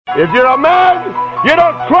If you're a man, you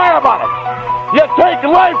don't cry about it. You take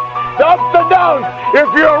life, the ups and downs.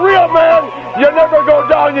 If you're a real man, you never go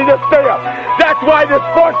down, you just stay up. That's why this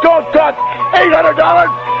sport coat costs $800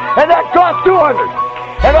 and that costs $200.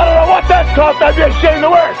 And I don't know what that costs, I'd be ashamed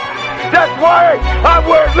to wear it. That's why I'm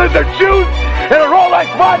wearing lizard shoes and a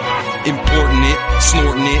Rolex watch. Importing it,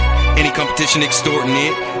 snorting it, any competition extorting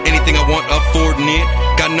it, anything I want affording it,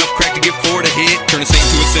 got enough crack to get four to hit, turn a saint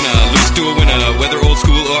to a sinner, lose to a winner, whether old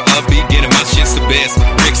school or upbeat, getting my shit's the best,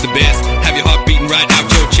 Rick's the best, have your heart beating right out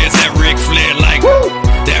your chest, that Ric Flair like, woo!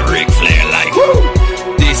 That Ric Flair like, woo!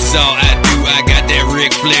 This is all I do, I got that Ric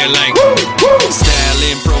Flair like, woo! Woo!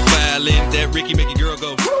 Styling, profiling, that Ricky make a girl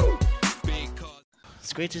go, woo!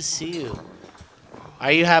 It's great to see you.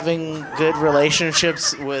 Are you having good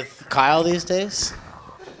relationships with Kyle these days?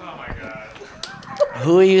 Oh my God.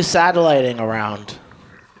 Who are you satelliting around?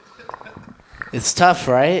 It's tough,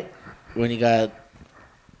 right? When you got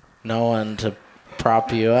no one to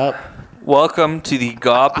prop you up. Welcome to the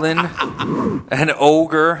Goblin and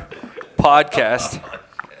Ogre podcast.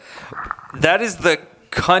 That is the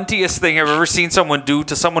cuntiest thing I've ever seen someone do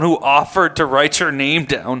to someone who offered to write your name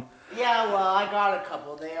down. Yeah, well, I got a couple.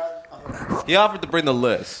 He offered to bring the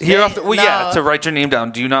list. To write your name down.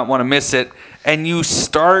 Do you not want to miss it? And you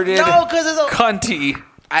started cunty.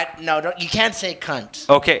 You can't say cunt.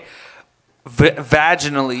 Okay.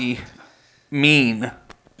 Vaginally mean.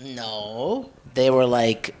 No. They were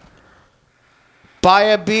like, buy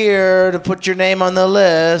a beer to put your name on the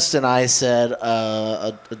list. And I said,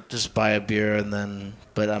 just buy a beer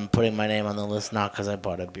but I'm putting my name on the list not because I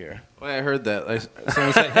bought a beer. Well, I heard that.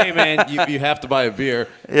 Someone said, hey, man, you have to buy a beer.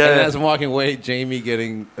 Yeah. And as I'm walking away, Jamie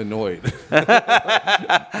getting annoyed.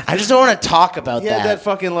 I just don't want to talk about that. Yeah, that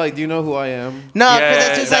fucking, do you know who I am? No, because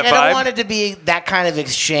it's just that I don't vibe? want it to be that kind of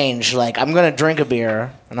exchange. Like, I'm going to drink a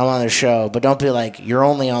beer, and I'm on the show, but don't be like, you're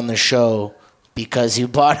only on the show because you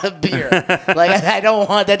bought a beer. I don't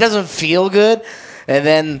want, that doesn't feel good. And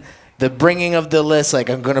then the bringing of the list,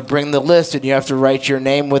 I'm going to bring the list, and you have to write your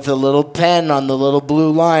name with a little pen on the little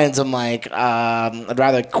blue lines. I'm like, I'd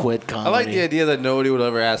rather quit comedy. I like the idea that nobody would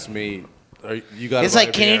ever ask me, you got to It's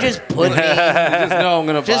like, can you just put me... No, I'm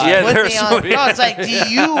going to buy put me on... No, it's like, do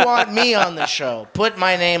you want me on the show? Put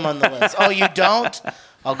my name on the list. Oh, you don't?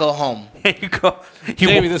 I'll go home. You go.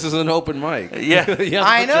 Jamie, this is an open mic. Yeah.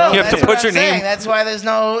 I know. You have to put your name That's why there's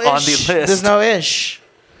no ish. on the list. There's no ish.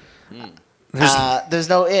 There's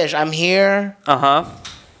no ish. I'm here. Uh-huh.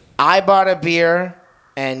 I bought a beer,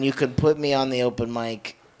 and you could put me on the open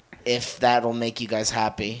mic if that will make you guys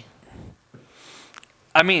happy.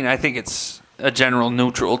 I mean, I think it's a general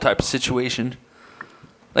neutral type of situation.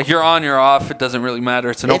 Like, you're on, you're off. It doesn't really matter.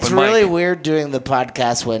 It's an open mic. It's really weird doing the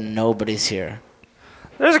podcast when nobody's here.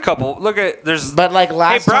 There's a couple. But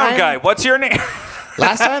last Hey, brown time, guy, what's your name?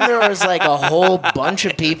 Last time there was a whole bunch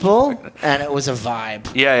of people, and it was a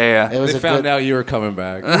vibe. Yeah. It was They found out you were coming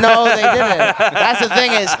back. No, they didn't. That's the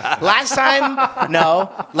thing is, last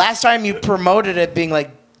time you promoted it being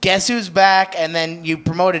like, guess who's back, and then you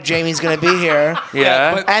promoted Jamie's going to be here.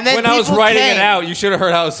 Yeah. But and then when I was writing came. it out, you should have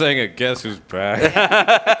heard how I was saying it. Guess who's back?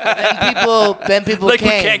 then people like, came.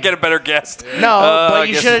 we can't get a better guest. No, but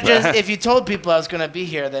you guess should have it's just, if you told people I was going to be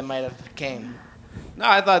here, they might have came. No,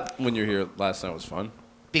 I thought when you were here last night was fun.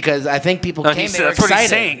 Because I think people came, they were That's excited. what he's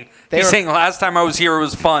saying. He's saying last time I was here it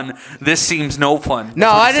was fun. This seems no fun. No,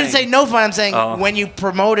 I didn't say no fun. I'm saying when you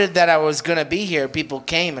promoted that I was going to be here, people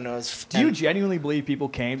came and it was... Do you genuinely believe people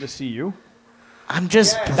came to see you? I'm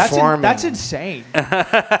just performing. That's insane.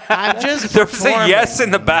 I'm just There was a performing. yes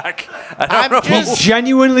in the back. I don't know. He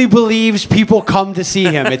genuinely believes people come to see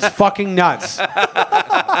him. It's fucking nuts.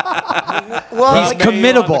 Well, He's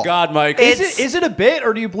committable. On the God, Mike. Is it a bit,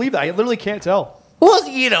 or do you believe that? I literally can't tell. Well,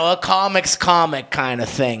 a comics comic kind of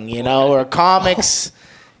thing, or comics...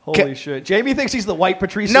 Holy shit. Jamie thinks he's the white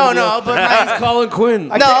Patrice. No, but It's Colin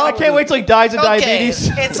Quinn. I can't wait till he dies of diabetes.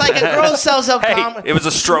 It's like a girl sells out comedy. It was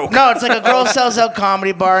a stroke. No, it's like a girl sells out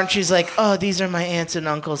comedy bar, and she's like, "Oh, these are my aunts and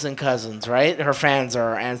uncles and cousins." Right? Her fans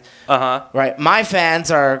are aunts. Right. My fans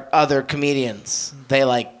are other comedians. They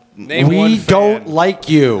We don't like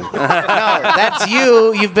you. No, that's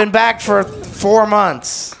you. You've been back for 4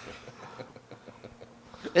 months.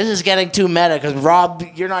 This is getting too meta because Rob,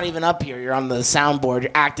 you're not even up here. You're on the soundboard.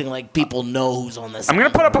 You're acting like people know who's on this. I'm gonna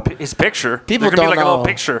put up his picture. People There's gonna don't be like know. a little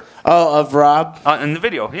picture. Oh, of Rob? In the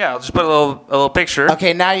video. Yeah, I'll just put a little picture.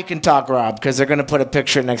 Okay, now you can talk, Rob, because they're gonna put a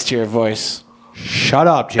picture next to your voice. Shut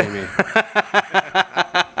up, Jamie.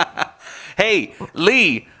 Hey,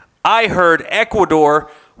 Lee, I heard Ecuador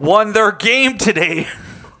won their game today.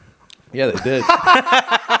 Yeah, they did.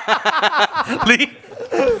 Lee,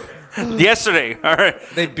 Yesterday. All right.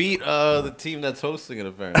 They beat the team that's hosting it,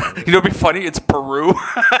 apparently. You know what'd be funny? It's Peru.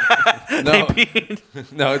 They No, beat.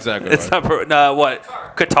 no, it's not. It's not Peru. No, what?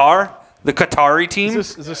 Qatar? The Qatari team?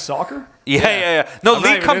 Is this soccer? Yeah. No, I'm not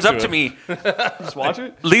Lee even comes up into to me. Just watch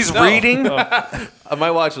it. Lee's reading. I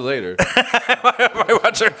might watch it later. I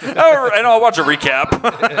watch and I'll watch a recap.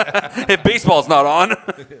 If baseball's not on.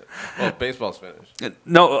 Well, baseball's finished.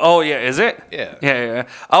 No. Oh, yeah. Is it? Yeah.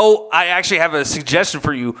 Oh, I actually have a suggestion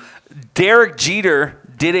for you. Derek Jeter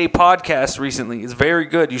did a podcast recently. It's very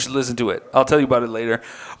good. You should listen to it. I'll tell you about it later.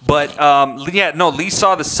 But, Lee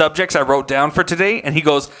saw the subjects I wrote down for today, and he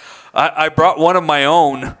goes, I brought one of my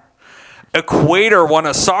own. Equator won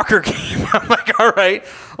a soccer game. I'm like, all right.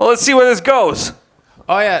 Well, let's see where this goes.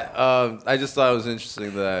 Oh, yeah. I just thought it was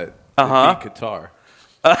interesting that they beat Qatar.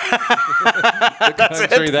 The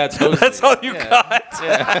country that's hosting. That's all you got.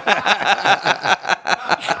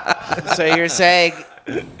 So you're saying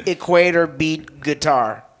Equator beat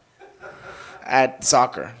Qatar at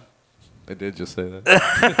soccer? I did just say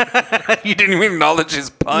that. You didn't even acknowledge his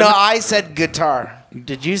pun. No, I said guitar.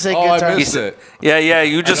 Did you say guitar? I missed it. Yeah,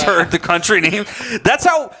 you just heard the country name. That's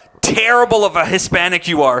how terrible of a Hispanic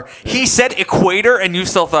you are. He said Equator, and you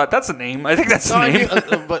still thought, that's a name. I think that's No, a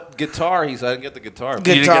name. but guitar, he said I didn't get the guitar. You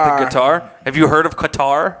didn't get the guitar? Have you heard of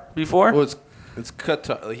Qatar before? Well, it's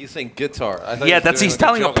Qatar. He's saying guitar. I thought he was he's doing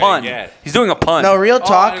telling a joke I pun. didn't get. He's doing a pun. No, real I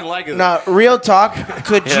talk. didn't like it. No, real talk.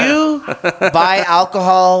 Could you buy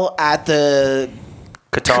alcohol at the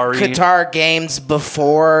Qatar games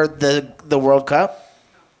before the World Cup?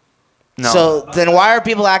 No. So then why are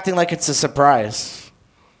people acting like it's a surprise?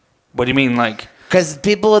 What do you mean, like? Because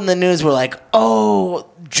people in the news were like, oh,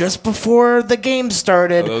 just before the game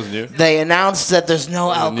started, those new? they announced that there's no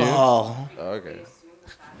new? alcohol. Oh, okay.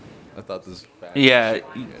 I thought this was bad. Yeah.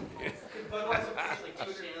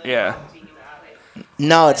 Yeah.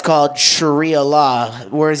 No, it's called Sharia law.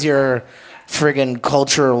 Where's your friggin'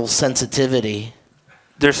 cultural sensitivity?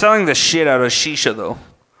 They're selling the shit out of shisha, though.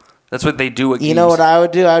 That's what they do at You know games. what I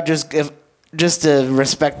would do? I would just to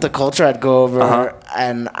respect the culture, I'd go over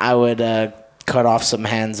and I would cut off some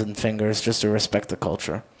hands and fingers just to respect the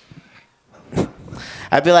culture.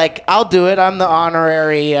 I'd be like, I'll do it. I'm the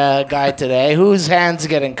honorary guy today. Whose hand's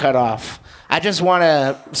getting cut off? I just want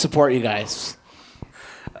to support you guys.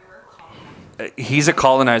 He's a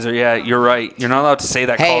colonizer. Yeah, you're right. You're not allowed to say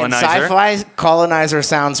that Hey, colonizer. in sci-fi, colonizer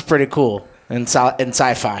sounds pretty cool. In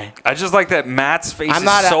sci-fi. I just like that Matt's face I'm is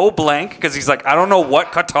not so blank because he's like, I don't know what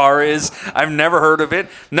Qatar is. I've never heard of it.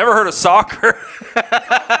 Never heard of soccer.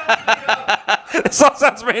 This all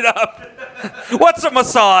sounds made up. What's a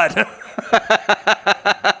Mossad?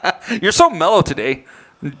 You're so mellow today.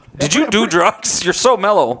 Did you do drugs? You're so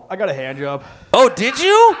mellow. I got a hand job. Oh, did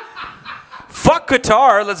you? Fuck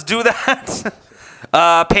Qatar. Let's do that.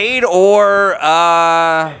 Paid or,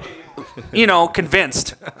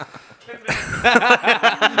 convinced.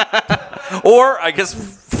 Or, I guess,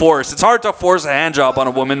 forced. It's hard to force a hand job on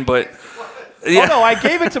a woman, but... Yeah. Oh no, I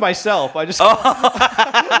gave it to myself. I just I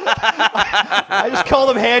just call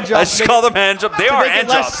them hand jobs. I just call them hand jobs. They to are make hand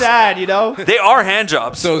it less jobs. sad, you know. They are hand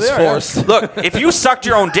jobs. So it's forced. Look, if you sucked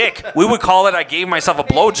your own dick, we would call it I gave myself a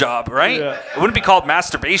blowjob, right? Yeah. It wouldn't be called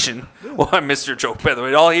masturbation. Well, I missed your joke, by the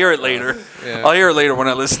way. I'll hear it later. Yeah. I'll hear it later when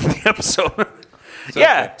I listen to the episode. So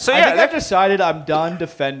I think yeah. I've decided I'm done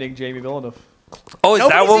defending Jamie Villeneuve. Oh, is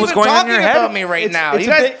that what was going on in your head? about me right now. it's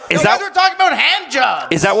You a guys, bit- you Is guys that- are talking about hand jobs.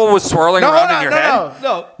 Is that what was swirling No, around no, in your no, head?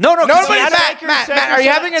 No. No, Nobody, Second, Matt, second, are you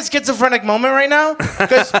second. having a schizophrenic moment right now?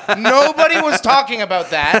 Because nobody was talking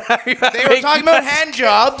about that. They were talking about hand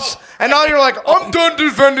jobs, and now you're like, I'm done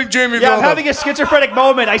defending Jamie Yeah, I'm Villeneuve. having a schizophrenic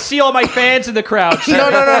moment. I see all my fans in the crowd. No.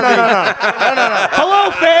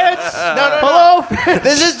 Hello, fans. No. Hello, fans.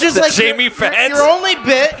 This is just like Jamie fans? Your only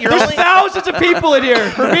bit. There's thousands of people in here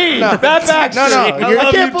for me. Bad Backstreet. No, I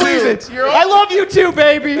love can't you believe too. it. I love you too,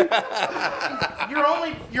 baby.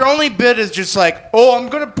 Your only bit is just like, oh, I'm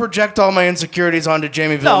gonna project all my insecurities onto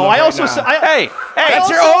Jamie Villeneuve. No, I right also now. say, Hey, That's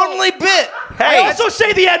your only bit. I also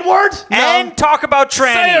say the N word. and talk about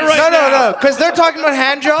trannies. right. No, because they're talking about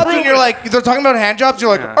hand jobs, and you're like, they're talking about hand jobs.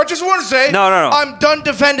 You're like, I just want to say, No. I'm done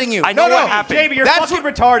defending you. I know no, what happened. Jamie, you're That's fucking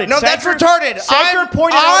what- retarded. No, that's retarded. Sanker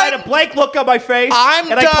pointed out I had a blank look on my face,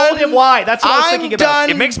 and I told him why. That's what I was thinking about. I'm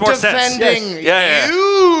It makes more sense. defending Yes. Yeah.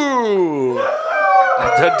 you.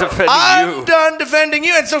 Defending I'm you. done defending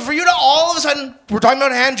you. And so for you to all of a sudden, we're talking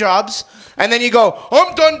about hand jobs, and then you go,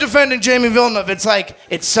 I'm done defending Jamie Villeneuve. It's like,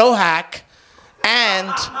 it's so hack. And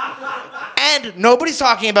And nobody's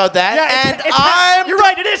talking about that. Yeah, And you're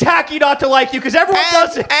right. It is hacky not to like you because everyone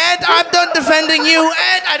does it. And I'm done defending you.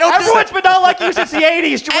 And I don't. Everyone's been not like you since the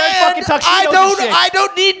 '80s. You're wearing fucking tuxedos and shit. I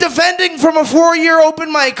don't need defending from a 4-year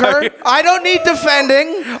open micer. I don't need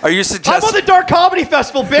defending. Are you suggesting? I'm on the Dark Comedy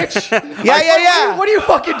Festival, bitch. Yeah. What are you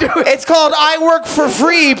fucking doing? It's called I Work for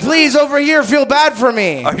Free. Please, over here, feel bad for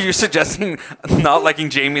me. Are you suggesting not liking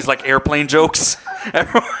Jamie's like airplane jokes?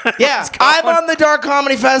 Yeah, I'm on the Dark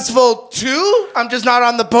Comedy Festival too. I'm just not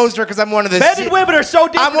on the poster because I'm one of the. Men and women are so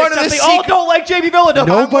different. I'm one of the they all don't like Jamie Villanova.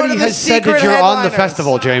 Nobody has said that you're on the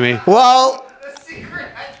festival, Jamie. Well,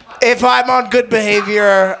 if I'm on good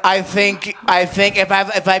behavior, I think if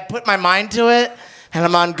I put my mind to it and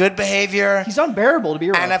I'm on good behavior, He's unbearable to be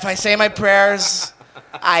around. and if I say my prayers,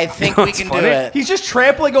 I think we can do it. He's just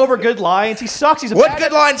trampling over good lines. He sucks. He's a What bad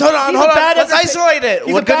good lines? Hold on. he's a bad Let's entertain- isolate it.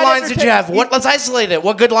 he's What a good bad lines did you have? entertain- Let's isolate it.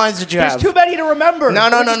 What good lines did you There's have? too many to remember. No.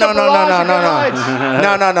 We're just a barrage of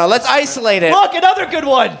good lines. No. Let's isolate it. Look, another good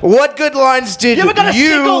one. What good lines did You haven't got a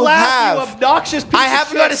single laugh, have? you obnoxious piece I of haven't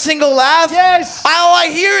shit. got a single laugh. Yes. All I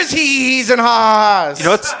hear is he's and ha-has. You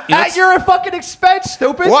know what's At your fucking expense,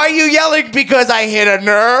 stupid. Why are you yelling? Because I hit a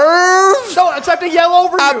nerve? No, it's time to yell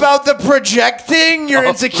over you. About the projecting your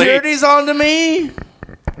insecurities onto me?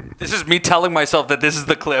 This is me telling myself that this is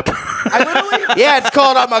the clip. I literally, Yeah, it's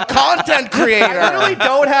called I'm a content creator. I literally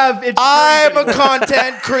don't have. I'm a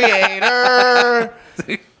content creator.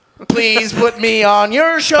 Please put me on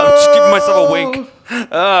your show. I'm just giving myself a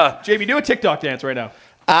wink. Jamie, do a TikTok dance right now.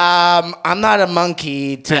 I'm not a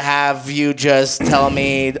monkey to have you just tell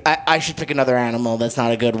me I should pick another animal. That's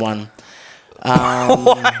not a good one.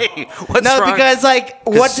 Why? What's No, wrong? because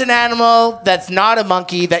what's an animal that's not a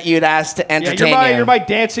monkey that you'd ask to entertain You're my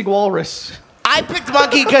dancing walrus. I picked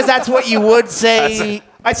monkey because that's what you would say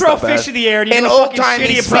I throw a fish in the air and you in do a fucking old-timey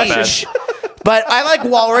shitty impression. speech. But I like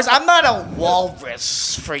walrus. I'm not a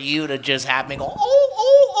walrus for you to just have me go,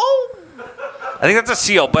 oh. I think that's a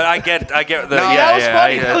seal, but I get the. No, yeah, that was yeah,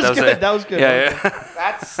 funny. yeah, That was it. good. That was good. Yeah.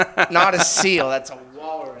 That's not a seal. That's a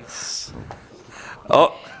walrus.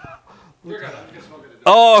 Oh.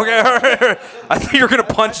 Oh, okay. All right. I thought you were gonna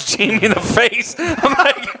punch Jamie in the face. I'm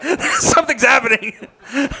like, something's happening.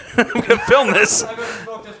 I'm gonna film this. I'm gonna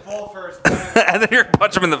smoke this bowl first. And then you're gonna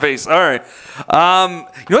punch him in the face. All right.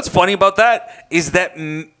 You know what's funny about that is that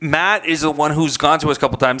Matt is the one who's gone to us a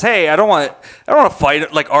couple times. Hey, I don't want to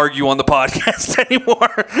fight, like argue on the podcast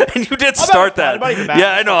anymore. And you did start that. I'm not even mad.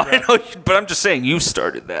 Yeah, I know. But I'm just saying you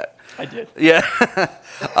started that. I did. Yeah.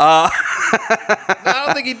 I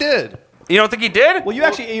don't think he did. You don't think he did? Well, you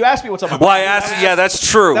asked me what's on my mind. Well, I asked. Yeah, that's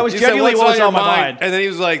true. That was He said, genuinely "What's what was your on my mind. And then he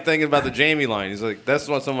was like thinking about the Jamie line. He's like, "That's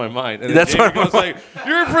what's on my mind." And then That's Jamie what I'm goes like,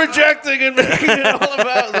 "You're projecting and making it all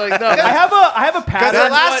about." Like, no. I have a Because pattern. the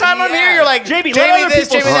last time I'm here, you're like, Jamie, Jamie let other this,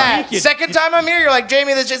 people Jamie that. speak. Second time I'm here, you're like,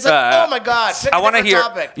 Jamie this. It's like, oh my God. Pick a I want to different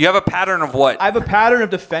hear. topic. You have a pattern of what? I have a pattern of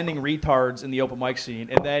defending retards in the open mic scene,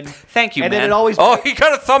 and then Thank you, and man. then it always Oh, he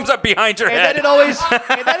got a thumbs up behind your and head. then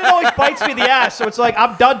it always bites me in the ass. So it's like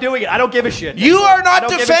I'm done doing it. I don't give a shit. You are I not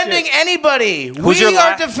don't give a defending shit. anybody. Who's We your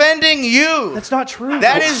are la- defending you. That's not true.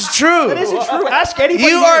 That is true. That isn't true. Ask anybody.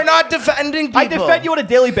 You here. are not defending people. I defend you on a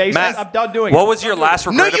daily basis. Matt, I'm done doing what it. was your last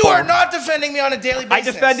No, regrettable? you are not defending me on a daily I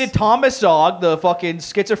basis. defended Thomas Zog, the fucking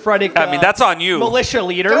schizophrenic. I mean, that's on you. Militia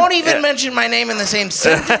leader. Don't even mention my name in the same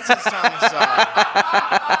sentence as Thomas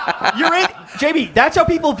Zog. You're in, Jamie. That's how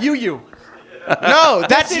people view you. No,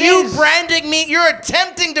 that's Yes, it you is. branding me. You're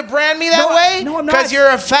attempting to brand me that No, way no, I'm not. because you're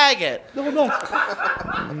a faggot. No, no.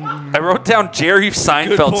 I wrote down Jerry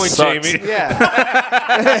Seinfeld Good point, sucks. Jamie.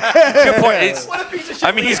 Yeah. Good point. It's- What a piece of shit.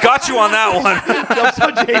 I mean, he's got you on that one. jumps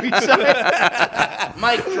on Jamie's side.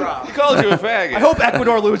 Mic drop. He called you a faggot. I hope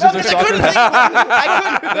Ecuador loses their I couldn't, soccer.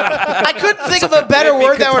 I couldn't think of a better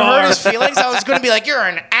word that would hurt his feelings. I was going to be like, you're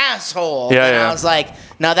an asshole. Yeah, and yeah. I was like,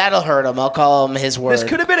 no, that'll hurt him. I'll call him his word. This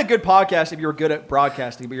could have been a good podcast if you were good at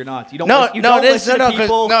broadcasting, but you're not. You don't. No, you no, don't it is- listen no, to no, 'cause-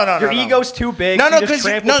 people. no, Your ego's too big. No, so no, you just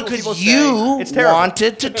trample what people because say. you It's terrible.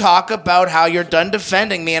 wanted to talk about how you're done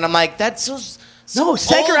defending me, and I'm like, that's so No,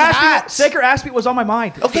 Saker asked me what was on my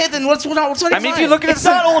mind. Okay, then what's on your I mean, if mind? you look at It's it,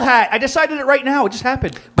 not old hat. I decided it right now. It just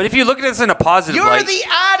happened. but if you look at this in a positive You're light, the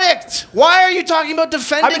addict. Why are you talking about I've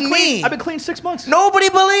defending been clean. me? I've been clean 6 months. Nobody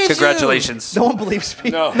believes congratulations. No one believes me.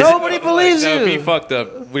 No. Nobody believes Like, no, if he you. fucked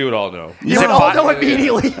up, we would all know. You Is would it all fi- know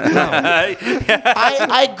immediately.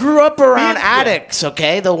 I grew up around addicts.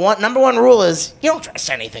 Okay, the number one rule is you don't trust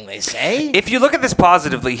anything they say. If you look at this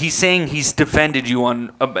positively, he's saying he's defended you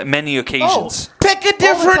on many occasions. Pick a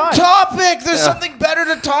different time. topic. There's something better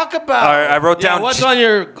to talk about. All right, I wrote down What's on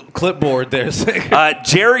your clipboard there?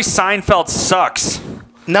 Jerry Seinfeld sucks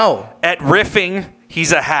No. at riffing.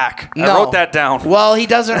 He's a hack. No. I wrote that down. Well, he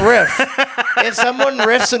doesn't riff. If someone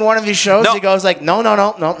riffs in one of his shows, No. he goes like, no.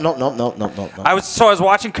 I was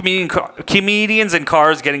watching comedians in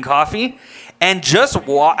cars getting coffee, and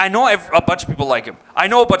I know a bunch of people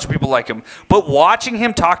like him. But watching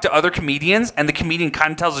him talk to other comedians, and the comedian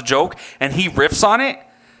kind of tells a joke, and he riffs on it,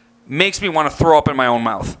 makes me want to throw up in my own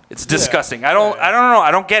mouth. It's disgusting. I don't know.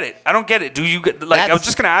 I don't get it. Do you get, like? I was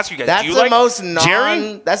just gonna ask you guys. That's do you the like most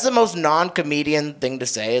Jerry? That's the most non-comedian thing to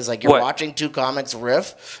say. Is like you're What? watching two comics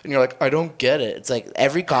riff, and you're like, I don't get it. It's like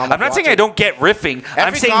every comic. I'm not saying I don't get riffing. I'm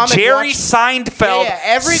Every saying comic Jerry watch- Seinfeld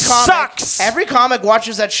every comic, sucks. Every comic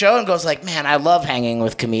watches that show and goes like, man, I love hanging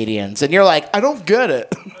with comedians, and you're like, I don't get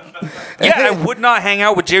it. Yeah, I would not hang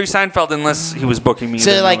out with Jerry Seinfeld unless he was booking me.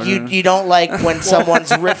 So like you don't like when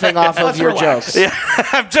someone's riffing off of your jokes. Yeah,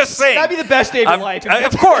 I'm just saying. That'd be the best day of your life.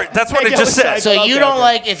 Of course, that's what I just said. So you don't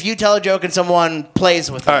like if you tell a joke and someone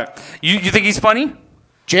plays with it. All right, you think he's funny?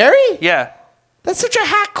 Jerry? Yeah. That's such a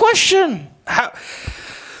hack question.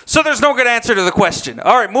 So there's no good answer to the question.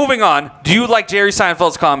 All right, moving on. Do you like Jerry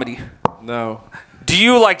Seinfeld's comedy? No. Do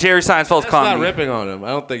you like Jerry Seinfeld's That's comedy? not ripping on him. I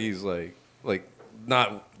don't think he's like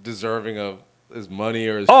not deserving of his money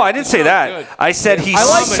or his. Oh, I didn't say that. Good. I said he I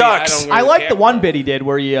like- sucks. I like the one bit he did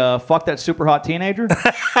where he fucked that super hot teenager.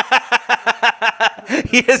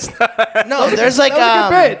 He is. No, there's like That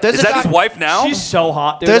was a good bit. there's Is a that his wife now? She's so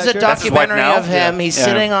hot. Dude, There's that a chick. his wife documentary now? of him. Yeah. He's Yeah.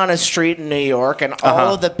 sitting on a street in New York, and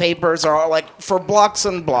all of the papers are all like for blocks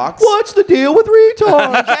and blocks. What's the deal with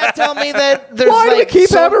retards? You can't tell me that there's Why do we like keep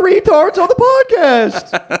having retards on the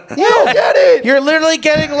podcast? You don't get it. You're literally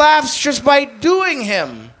getting laughs just by doing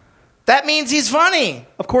him. That means he's funny.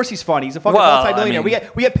 Of course he's funny. He's a fucking Well, multi-millionaire. I mean-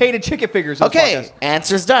 we get paid in chicken fingers. On this Okay, podcast.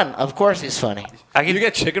 answer's done. Of course he's funny. You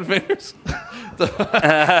get chicken fingers?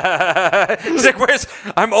 He's like,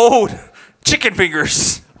 I'm owed chicken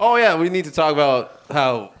fingers. Oh yeah, we need to talk about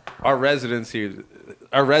how our residency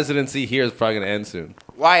here is probably gonna end soon.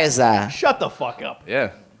 Why is that? Shut the fuck up.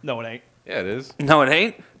 Yeah. No, it ain't. Yeah, it is. No, it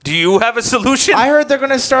ain't. Do you have a solution? I heard they're going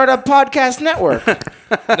to start a podcast network.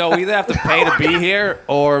 No, we either have to pay to be here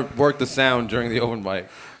or work the sound during the open mic.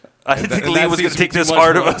 I didn't think And Lee that was going seems to take too this much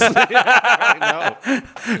hard for of us.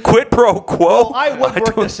 I Quid pro quo. Well, I would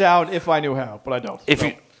work the sound if I knew how, but I don't. If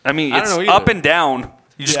you, I mean, I don't it's know either. up and down.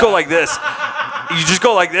 You just go like this. You just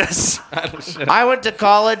go like this. I went to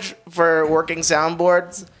college for working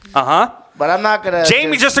soundboards, but I'm not going to.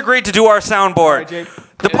 Jamie just agreed to do our soundboard. Alright, Jamie.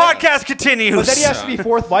 The podcast continues. But then he has to be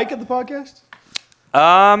fourth mic at the podcast?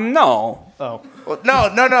 No. Oh.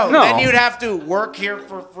 No. Then you'd have to work here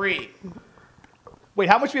for free. Wait,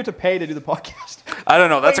 how much do we have to pay to do the podcast? I don't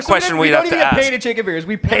know. That's Wait, a question we'd have to We don't even get paid ask. in chicken fingers.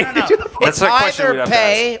 We pay No. to do the podcast. That's a question we'd Either have to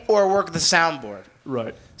pay or work the soundboard.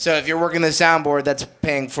 Right. So if you're working the soundboard, that's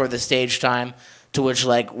paying for the stage time. To which,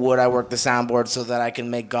 like, would I work the soundboard so that I can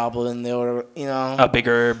make Goblin the order, you know? A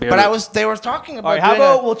bigger. But they were talking about. All right, how doing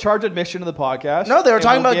about we'll charge admission to the podcast? No, they were and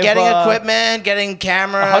talking we'll about give, getting equipment, getting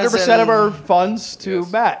cameras. 100% of our funds to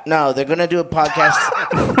Matt. No, they're gonna do a podcast.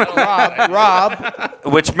 Rob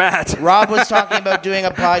Which Matt? Rob was talking about doing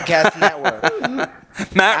a podcast network.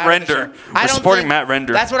 Matt Render. We're supporting Matt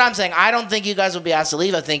Render. That's what I'm saying. I don't think you guys will be asked to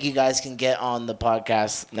leave. I think you guys can get on the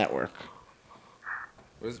podcast network.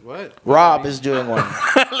 What? Rob is doing one.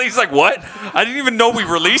 Lee's like, what? I didn't even know we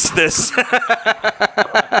released this.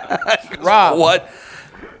 Rob. What?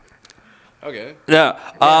 Okay. Yeah.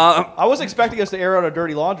 I wasn't expecting us to air out our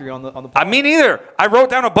dirty laundry on the podcast. I mean, either. I wrote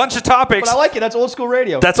down a bunch of topics. But I like it. That's old school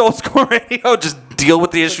radio. That's old school radio. Just deal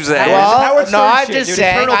with the issues at hand. Howard Stern I'm shit, just dude.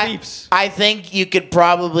 saying. Eternal beeps. I think you could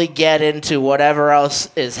probably get into whatever else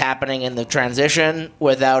is happening in the transition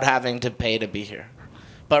without having to pay to be here.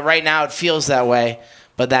 But right now it feels that way.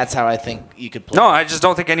 But that's how I think you could play. No, I just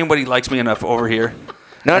don't think anybody likes me enough over here.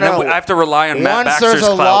 No. And then I have to rely on Matt Once Baxter's there's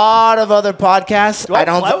a clout. lot of other podcasts, Do I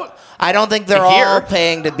have clout? I don't think they're Here? all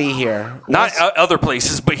paying to be here. Not other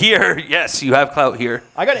places, but here, yes, you have clout here.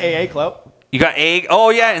 I got AA clout. You got A. Oh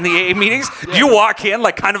yeah, in the AA meetings, you walk in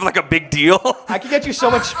like kind of like a big deal. I can get you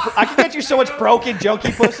so much. I can get you so much broken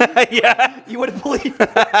junkie pussy. Yeah, You wouldn't believe.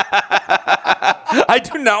 I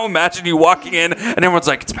do now imagine you walking in and everyone's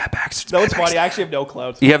like, "It's Matt Baxter." No, it's funny. I actually have no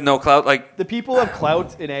clout. You have no clout, like, The people who have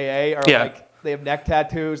clout in AA are Yeah. like they have neck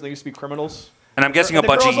tattoos. And they used to be criminals. and I'm guessing a And the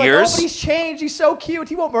bunch of girl's like, years. oh, but he's changed. He's so cute.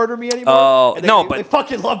 He won't murder me anymore. Oh, And they, no, they, but- they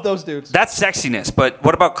fucking love those dudes. That's sexiness, but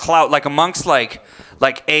what about clout? Like amongst like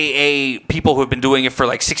AA people who have been doing it for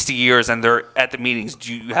like 60 years and they're at the meetings,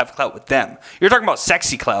 do you have clout with them? You're talking about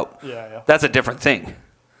sexy clout. Yeah. That's a different thing.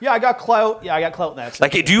 Yeah, I got clout. Yeah, I got clout in that.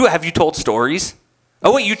 Like, have you told stories?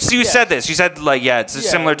 Oh wait, you said this. You said like, yeah, it's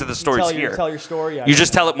similar to the stories tell here. Tell your story. Yeah, You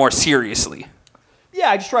just tell it more seriously. Yeah,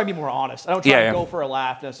 I just try to be more honest. I don't try to go for a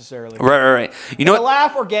laugh necessarily. Right. You know if a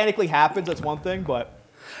laugh organically happens, that's one thing, but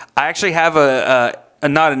I actually have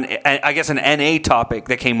an NA topic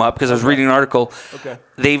that came up because I was reading an article. Okay.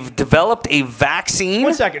 They've developed a vaccine.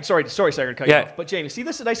 1 second. Sorry, to cut you off. But Jamie, see,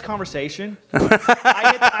 this is a nice conversation.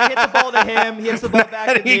 I hit the ball to him. He hits the ball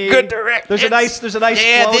back to me. Good direction. There's a nice.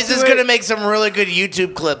 Yeah, flow this to is it. gonna make some really good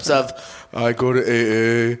YouTube clips of. I go to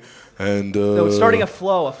AA and. No, it's starting a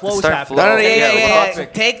flow. A flow's Start happening. flow. Yeah.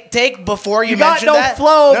 Take before you got mention no that.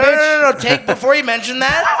 flow, no, bitch. No. Take before you mention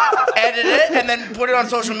that. Edit it and then put it on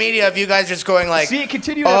social media of you guys just going like. See,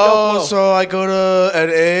 continue to have no flow. So I go to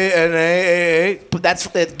NA. But that's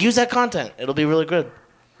use that content. It'll be really good.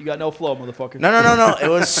 You got no flow, motherfucker. No. It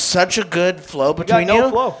was such a good flow between no you.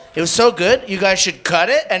 flow. It was so good. You guys should cut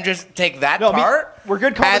it and just take that part. We're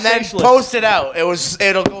good and then conversationalists. post it out.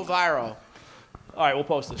 It'll go viral. All right, we'll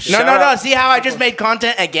post this. No. See how I just made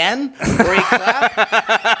content again? Where you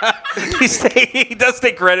clap? He does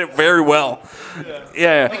take credit very well.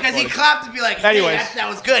 Yeah. Because he clapped to be like, hey, Anyways. that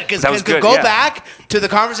was good. Because That was good, go yeah. back to the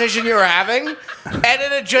conversation you were having,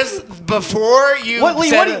 edit it just before you Lee,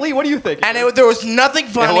 said it. Lee, what do you think? And there was nothing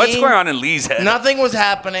funny. Yeah, what's going on in Lee's head? Nothing was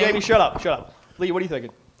happening. Jamie, shut up. Lee, what are you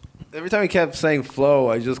thinking? Every time he kept saying flow,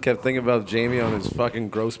 I just kept thinking about Jamie on his fucking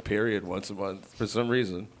gross period once a month for some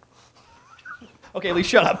reason. Okay, Lee,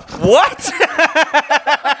 shut up. What?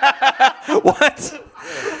 What?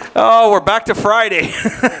 Oh, we're back to Friday.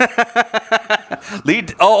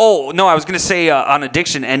 No, I was going to say on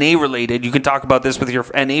addiction, NA related. You can talk about this with your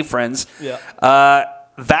NA friends. Yeah.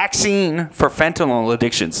 Vaccine for fentanyl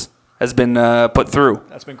addictions has been put through.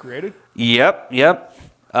 That's been created? Yep.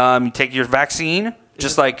 You take your vaccine,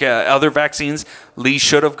 just like other vaccines Lee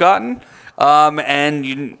should have gotten.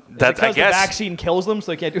 And I guess the vaccine kills them,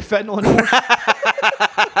 so they can't do fentanyl anymore.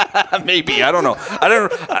 maybe I don't know.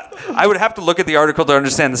 I would have to look at the article to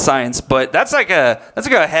understand the science, but that's like a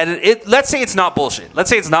head. Let's say it's not bullshit.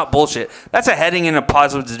 That's a heading in a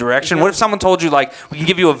positive direction. What if someone told you like we can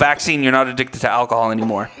give you a vaccine, you're not addicted to alcohol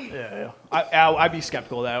anymore? Yeah. I'd be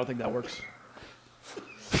skeptical of that. I don't think that works.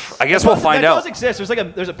 I guess we'll find out. It does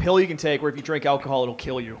exist. There's a pill you can take where if you drink alcohol, it'll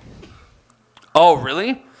kill you. Oh,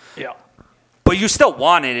 really? Yeah. But you still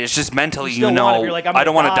want it. It's just mentally, You're like, I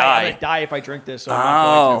don't want to die. I'm gonna die if I drink this. So I'm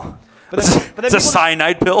not going to. But then It's a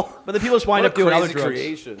cyanide pill. But then people just wind up doing other Crazy drugs.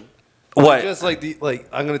 creation. What? Just like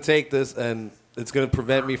I'm gonna take this and it's gonna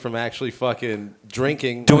prevent me from actually fucking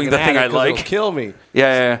drinking. Doing like the an thing I addict 'cause like. it'll kill me.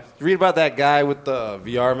 Yeah. You read about that guy with the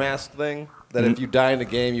VR mask thing? That if you die in the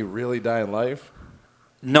game, you really die in life?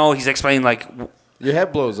 No, he's explaining like Your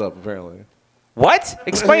head blows up, apparently. what?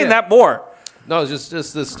 Explain Yeah. that more. No, it's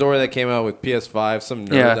just this story that came out with PS5. Some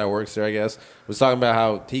nerd that works there, I guess, was talking about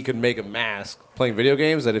how he could make a mask playing video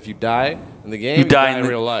games that if you die in the game, you die in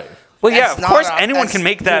real life. Well, yeah, That's of course, not anyone can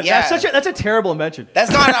make that. Yeah. That's a terrible invention.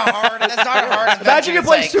 That's not a hard invention. Imagine you're It's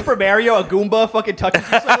playing like- Super Mario, a Goomba fucking touches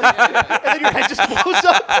you something, and then your head just blows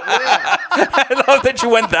up. I love that you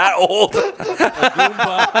went that old.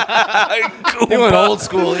 Goomba. He went old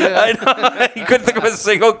school, yeah. I know. You couldn't think of a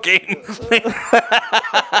single game.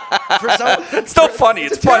 It's still funny.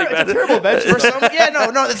 It's funny, It's a man. terrible invention. For some, no,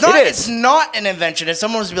 it's not. It is. It's not an invention. If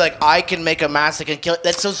someone was to be like, I can make a mask that can kill.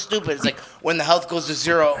 That's so stupid. It's like when the health goes to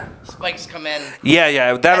zero, spikes come in.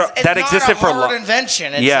 Yeah. That It's existed not for a a hard long.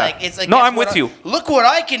 invention. It's Yeah. like No, guess I'm what with you. Look what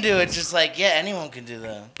I can do. It's just like anyone can do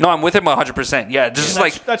that. No, I'm with him 100%. Yeah, just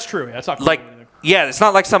like That's true. Yeah, that's not cool like. or anything. Yeah, it's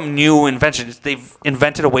not like some new invention. They've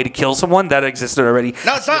invented a way to kill someone that existed already.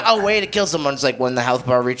 No, it's not a way to kill someone. It's like when the health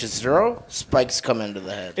bar reaches zero, spikes come into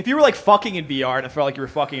the head. If you were like fucking in VR and it felt like you were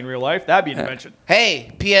fucking in real life, that'd be an invention.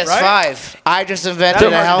 Hey, PS5, Right? I just invented a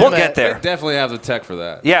We'll helmet. get They there. definitely have the tech for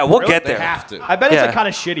that. Yeah, we'll get They there. have to. I bet it's Yeah. like kind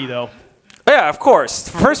of shitty though. Yeah, of course.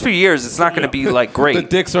 The first few years, it's not going to be like The great.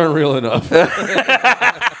 dicks aren't real enough.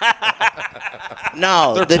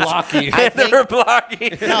 No, They're blocky. I think, They're blocky.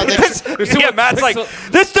 no, the, Yeah, Matt's like,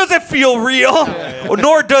 this doesn't feel real,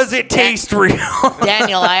 nor does it taste real.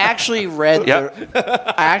 Daniel, I actually read. Yep.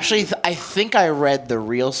 I think I read the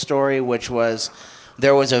real story, which was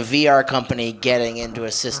there was a VR company getting into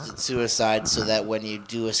assisted suicide, so that when you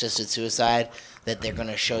do assisted suicide, that they're going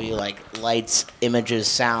to show you like lights, images,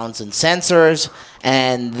 sounds, and sensors,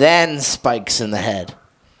 and then spikes in the head.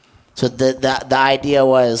 So the idea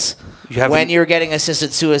was when you're getting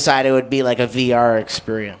assisted suicide, it would be like a VR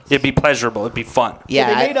experience. It'd be pleasurable. It'd be fun. Yeah,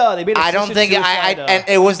 they made I don't assisted think suicide, and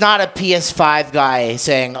it was not a PS5 guy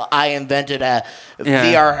saying I invented a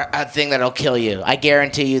VR thing that'll kill you. I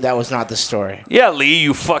guarantee you that was not the story. Yeah, Lee,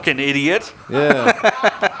 you fucking idiot.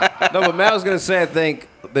 Yeah. No, but Matt was going to say, I think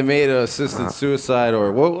they made assisted suicide,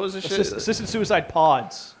 or what was the shit? Assisted suicide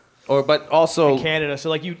pods. But also in Canada. So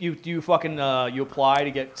like you fucking you apply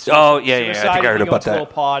to get Oh, suicide, yeah. I think I heard you go about into a that. little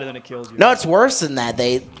pod and then it kills you. No, it's worse than that.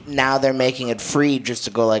 Now they're making it free just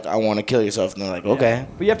to go like, I want to kill yourself, and they're like, okay.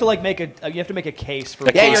 But you have to like make a case for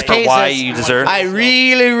Yeah, case your for case why is, you deserve. I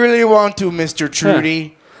really, really want to, Mr.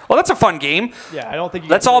 Trudy. Well, that's a fun game. Yeah, I don't think.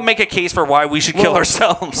 Let's all make a case for why we should kill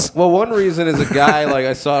ourselves. Well, one reason is a guy like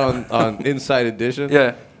I saw on Inside Edition.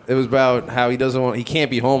 Yeah. It was about how he can't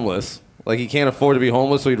be homeless. Like he can't afford to be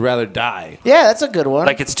homeless, so he'd rather die. Yeah, that's a good one.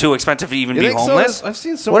 Like it's too expensive to even You be think so? homeless. I've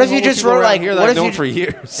seen so What many if you homeless just people wrote, around like, here what that I've if you known ju- for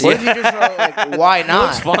years. what if you just wrote like, why not?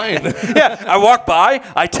 It's fine. Yeah, I walk by,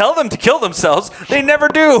 I tell them to kill themselves, they never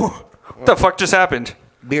do. What the fuck just happened?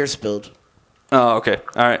 Beer spilled. Oh, okay,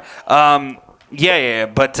 all right. Yeah,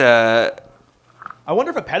 but I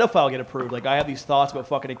wonder if a pedophile get approved. Like I have these thoughts about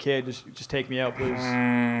fucking a kid. Just take me out, please.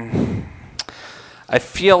 I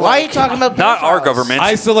feel Why are like you talking about not our pedophiles? government.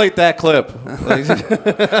 Isolate that clip.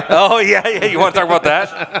 Oh yeah. You want to talk about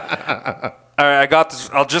that? All right, I got this.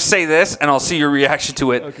 I'll just say this, and I'll see your reaction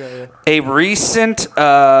to it. Okay. A recent, do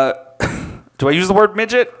I use the word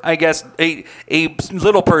midget? I guess a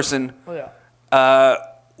little person Oh yeah.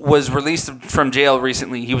 was released from jail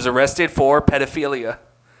recently. He was arrested for pedophilia.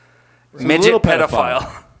 little Midget pedophile.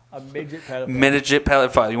 pedophile. A midget pedophile. Midget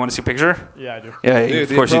pedophile. You want to see a picture? Yeah, I do. Yeah, Dude, of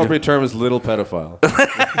the course you do. appropriate term is little pedophile.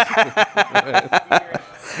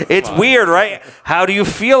 It's weird, right? How do you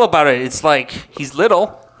feel about it? It's like he's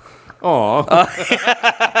little. Aw.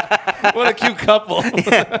 What a cute couple.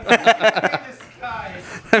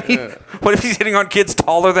 I mean, what if he's hitting on kids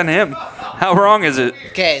taller than him? How wrong is it?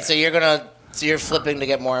 Okay, so you're flipping to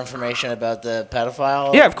get more information about the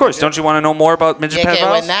pedophile? Yeah, of course. Don't you want to know more about midget Yeah, okay,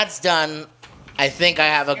 pedophiles? when that's done, I think I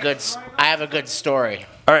have a good story.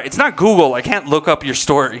 All right, it's not Google. I can't look up your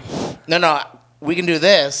story. No, we can do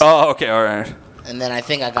this, Oh, okay, all right. and then I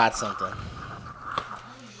think I got something.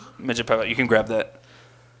 Midget pedophile. You can grab that.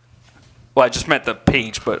 Well, I just meant the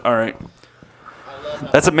page, but all right.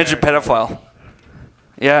 That's a midget pedophile.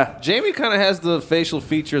 Yeah. Jamie kind of has the facial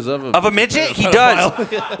features of Of a midget? He does.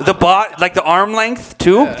 The like the arm length,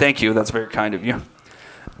 too? Yeah. Thank you. That's very kind of you.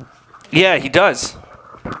 Yeah, he does.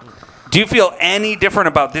 Do you feel any different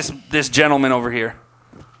about this gentleman over here?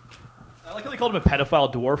 I like how they called him a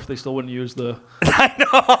pedophile dwarf. They still wouldn't use the.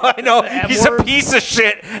 I know. He's a piece of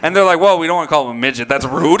shit. And they're like, well, we don't want to call him a midget. That's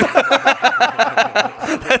rude.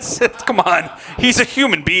 That's it. Come on. He's a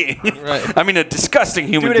human being. Right. I mean, a disgusting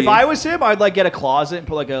human Dude, being. if I was him, I'd like get a closet and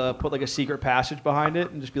put like a secret passage behind it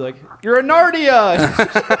and just be like, "You're a Narnia."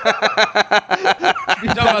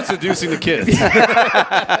 You're talking about seducing the kids.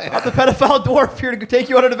 I'm the pedophile dwarf here to take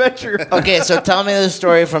you on an adventure. Okay, so tell me the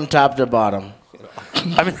story from top to bottom.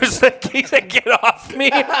 I mean, he said, get off me.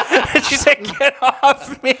 And she said, get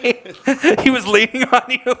off me. He was leaning on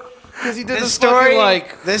you. Because he did The this story,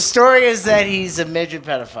 fucking, the story is that he's a midget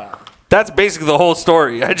pedophile. That's basically the whole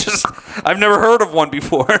story. I've never heard of one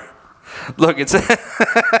before. Look, it says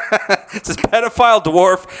pedophile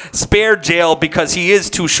dwarf spared jail because he is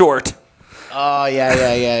too short. Oh,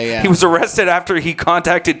 yeah. He was arrested after he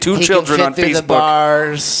contacted two children can on fit through Facebook. the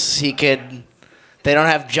bars. They don't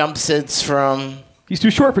have jump sits from. He's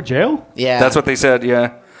too short for jail? Yeah. That's what they said,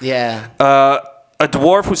 yeah. Yeah. A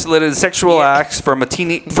dwarf who solicited sexual acts from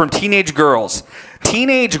teenage girls.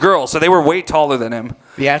 Teenage girls, so they were way taller than him.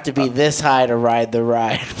 You have to be this high to ride the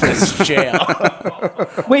ride. This jail.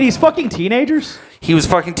 Wait, he's fucking teenagers? He was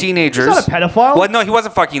fucking teenagers. He's not a pedophile? Well, no, he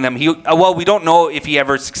wasn't fucking them. We don't know if he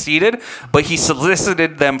ever succeeded, but he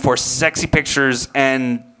solicited them for sexy pictures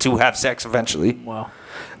and to have sex eventually. Wow.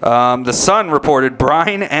 The Sun reported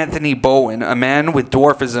Brian Anthony Bowen, a man with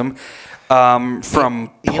dwarfism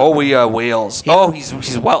from Powea, Wales.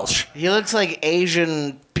 He's Welsh. He looks like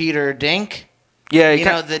Asian Peter Dink. Yeah, You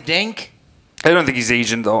know the Dink? I don't think he's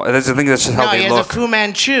Asian though. I think that's just how No, they he look. has a Fu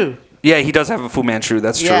Manchu. Yeah, he does have a Fu Manchu.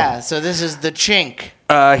 That's true. Yeah, so this is the chink.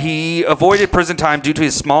 He avoided prison time due to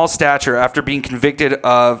his small stature after being convicted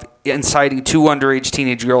of inciting two underage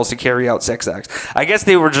teenage girls to carry out sex acts. I guess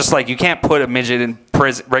they were just like, you can't put a midget in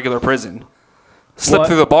regular prison. Slip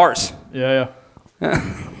through the bars. Yeah.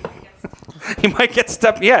 He might get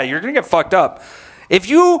stepped. Yeah, you're going to get fucked up.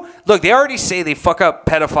 Look, they already say they fuck up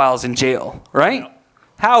pedophiles in jail, right?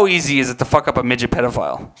 How easy is it to fuck up a midget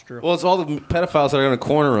pedophile? Well, it's all the pedophiles that are going to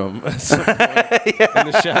corner him in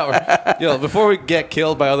the shower. Before we get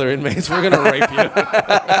killed by other inmates, we're going to rape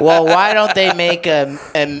you. Well, why don't they make a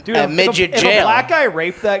midget if jail? If a black guy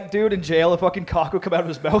raped that dude in jail, a fucking cock would come out of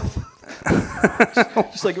his mouth.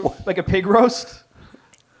 Just like a pig roast.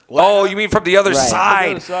 Oh, you mean from the other Right. side? From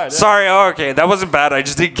the other side, yeah. Sorry. Oh, okay, that wasn't bad. I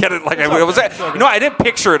just didn't get it. Like I was. No, I didn't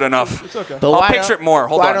picture it enough. It's okay. But I'll why picture don't- it more.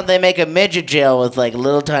 Hold why on. don't they make a midget jail with like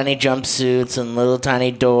little tiny jumpsuits and little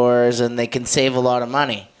tiny doors, and they can save a lot of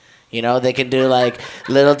money? You know, they can do like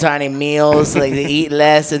little tiny meals, like they eat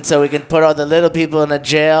less, and so we can put all the little people in a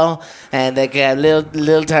jail, and they can have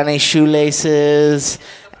little tiny shoelaces,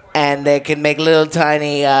 and they can make little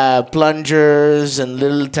tiny plungers and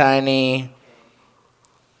little tiny.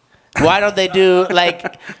 Why don't they do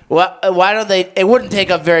like? Why don't they? It wouldn't take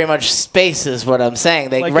up very much space, is what I'm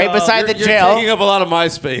saying. Like right beside the You're jail, taking up a lot of my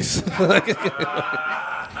space.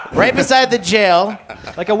 right beside the jail.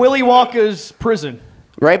 Like a Willy Wonka's prison.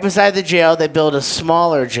 Right beside the jail, they build a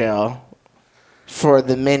smaller jail for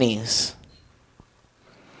the minis.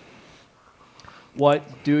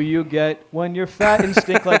 What do you get when you're fat and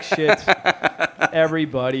stink like shit?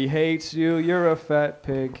 Everybody hates you. You're a fat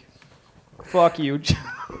pig. Fuck you.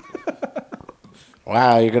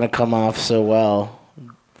 Wow, you're gonna come off so well.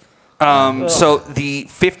 So the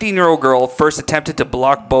 15-year-old girl first attempted to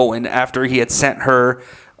block Bowen after he had sent her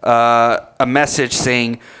a message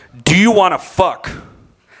saying, "Do you want to fuck?"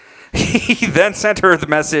 He then sent her the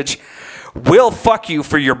message, "We'll fuck you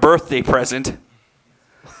for your birthday present."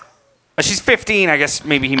 She's 15, I guess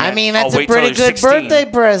maybe he meant, I mean, "I'll that's a wait till pretty you're good 16." birthday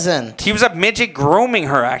present. He was a midget grooming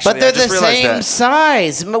her, actually. But they're I just the realized same that.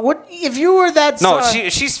 size. What if you were that No, size?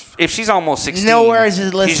 if she's almost 16. Nowhere is it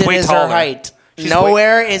she's listed way as her taller. height. She's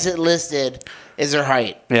Nowhere is it listed as her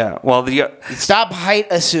height. Yeah, well, Stop height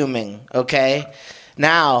assuming, okay?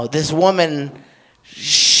 Now, this woman,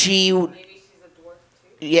 she.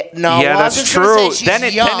 Yeah, no, yeah, well, that's I'm just gonna say true. she's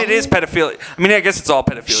Then young. it is pedophilia. I mean, I guess it's all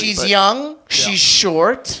pedophilia. She's but- young. She's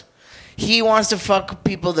short. He wants to fuck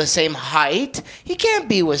people the same height. He can't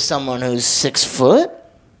be with someone who's 6 foot.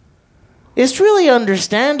 It's really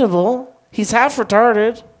understandable. He's half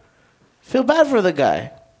retarded. Feel bad for the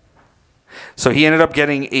guy. So he ended up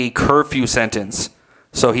getting a curfew sentence.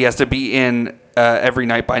 So he has to be in every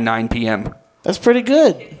night by 9 p.m. That's pretty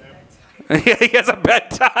good. He has a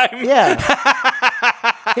bedtime. Yeah.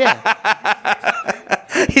 Yeah.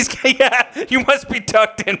 You must be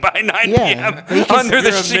tucked in by 9 Yeah. p.m. under the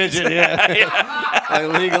You're a sheets. midget, yeah.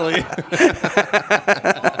 Legally.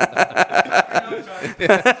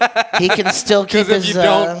 He can still keep Because if his. you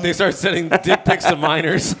don't, they start sending dick pics to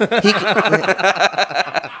minors.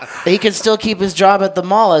 He can still keep his job at the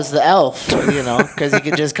mall as the elf, you know, because he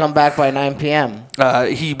can just come back by 9 p.m.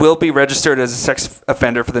 He will be registered as a sex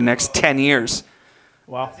offender for the next 10 years.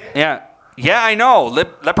 Wow. Yeah. Yeah, I know.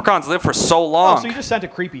 Leprechauns live for so long. Oh, so you just sent a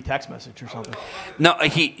creepy text message or something. No, I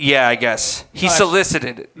guess. He No,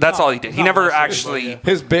 solicited it. That's all he did. He never actually...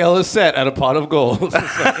 His bail is set at a pot of gold.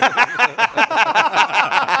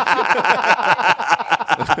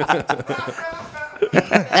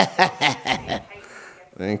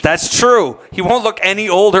 That's true. He won't look any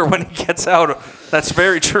older when he gets out. That's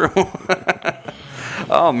very true.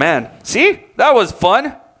 Oh, man. See? That was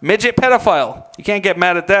fun. Midget pedophile. You can't get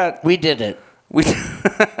mad at that. We did it.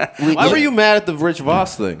 Why were you mad at the Rich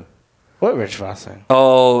Voss thing? What Rich Voss thing?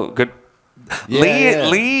 Oh, good. Yeah.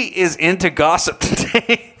 Lee is into gossip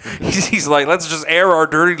today. He's like, let's just air our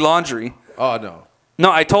dirty laundry. Oh, no.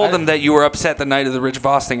 No, I told him that you were upset the night of the Rich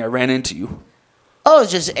Voss thing. I ran into you. Oh,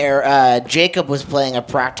 it's just Jacob was playing a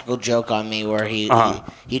practical joke on me where he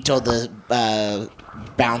told the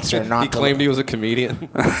bouncer not He to. claimed he was a comedian.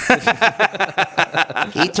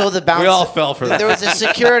 He told the bouncer. We all fell for that. There was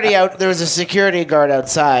a security guard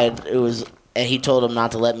outside. And he told him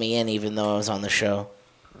not to let me in, even though I was on the show.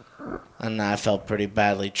 And I felt pretty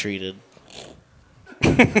badly treated.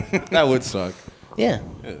 That would suck. Yeah.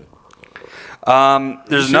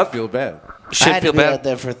 There's You enough. feel bad. I Should had feel to be bad. out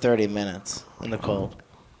there for 30 minutes in the cold.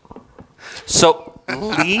 So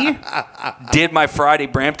Lee did my Friday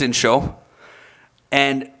Brampton show,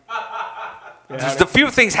 and just a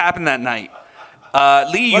few things happened that night. Lee,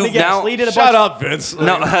 Let me you've guess. now Lee did a Shut bunch. up, Vince.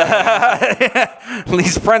 no.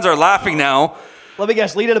 Lee's friends are laughing now. Let me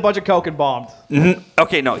guess. Lee did a bunch of coke and bombed.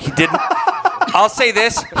 Okay, no, he didn't. I'll say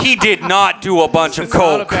this: he did not do a bunch of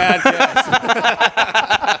coke. Bad guess.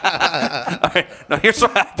 All right, now here's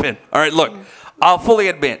what happened. All right, look, I'll fully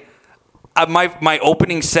admit, my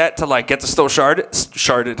opening set to like get the stove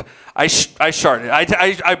sharded. I sharded.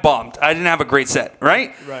 I bombed. I didn't have a great set.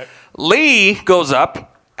 Right. Right. Lee goes up.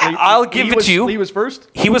 I'll give it to you. Lee was first?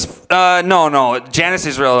 He was no. Janice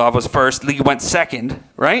Israelov was first. Lee went second.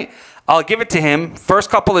 Right. I'll give it to him. First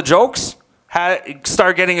couple of jokes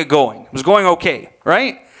started getting it going. It was going okay.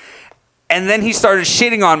 Right. And then he started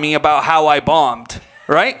shitting on me about how I bombed.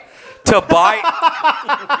 Right. to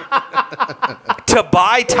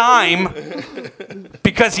buy time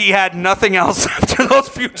because he had nothing else after those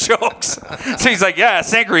few jokes. So he's like, yeah,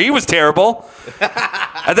 Sanker, he was terrible.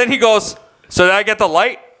 And then he goes, so did I get the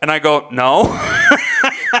light? And I go, no.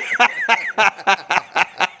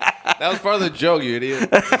 That was part of the joke, you idiot.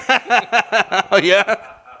 Oh,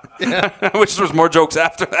 yeah? I wish there was more jokes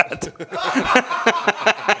after that.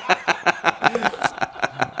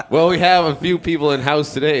 Well, we have a few people in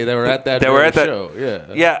house today that were at that show.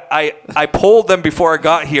 Yeah. Yeah, I polled them before I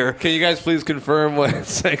got here. Can you guys please confirm what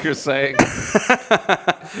Sanker's saying?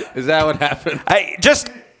 Is that what happened? Just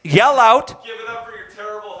yell out. Give it up for your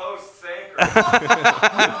terrible host, Sanker.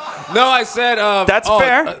 No, I said... That's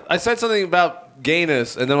fair. I said something about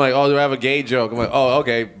gayness, and then I'm like, oh, do I have a gay joke? I'm like, oh,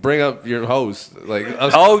 okay, bring up your host. Like,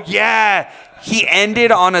 oh, yeah. He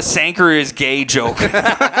ended on a Sanker is gay joke.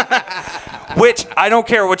 Which, I don't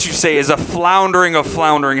care what you say, is a floundering of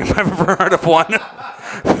floundering if I've ever heard of one.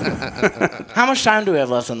 How much time do we have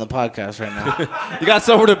left on the podcast right now? You got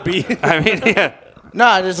somewhere to be? I mean, yeah.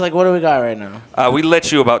 No, just like, what do we got right now? We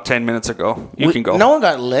lit you about 10 minutes ago. You can go. No one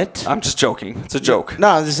got lit. I'm just joking. It's a joke. No,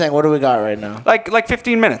 I'm just saying, what do we got right now? Like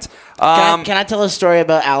 15 minutes. Can I tell a story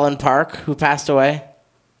about Alan Park, who passed away?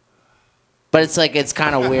 But it's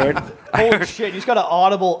kind of weird. Holy shit, you just got an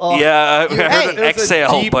audible up. Yeah, I heard an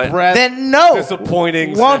exhale, but breath, then no.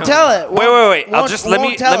 Disappointing. Won't tell it. Wait. I'll just let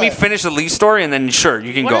me finish the Lee story, and then sure,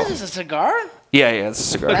 you can go. What is this, a cigar? Yeah, it's a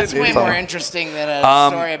cigar. That's way more interesting than a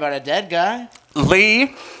story about a dead guy.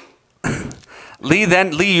 Lee,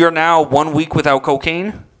 you're now 1 week without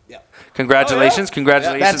cocaine. Yeah. Congratulations,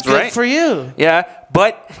 That's good right? for you. Yeah,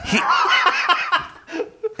 but he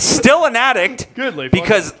still an addict. Good, Lee.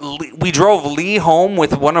 Because we drove Lee home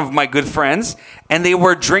with one of my good friends, and they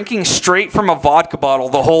were drinking straight from a vodka bottle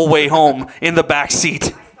the whole way home in the back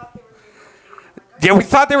seat. Yeah, we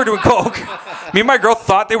thought they were doing coke. Me and my girl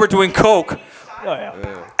thought they were doing coke. Oh,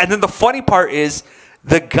 yeah. And then the funny part is,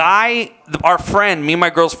 the guy, our friend, me and my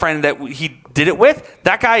girl's friend that he did it with,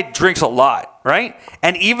 that guy drinks a lot, right?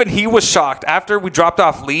 And even he was shocked. After we dropped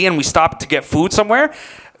off Lee and we stopped to get food somewhere,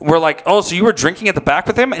 we're like, oh, so you were drinking at the back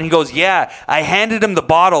with him? And he goes, yeah. I handed him the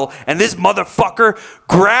bottle, and this motherfucker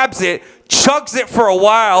grabs it, chugs it for a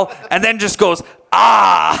while, and then just goes,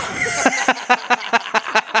 ah.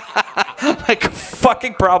 Like a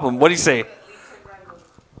fucking problem. What do you say?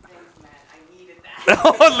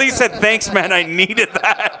 Oh, Lee said, thanks, man, I needed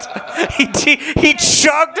that. He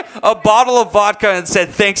chugged a bottle of vodka and said,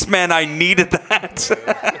 thanks, man, I needed that.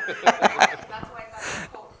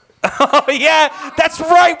 Oh, yeah, that's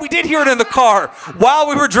right. We did hear it in the car. While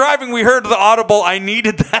we were driving, we heard the audible, I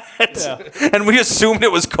needed that. Yeah. And we assumed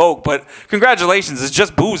it was Coke, but congratulations, it's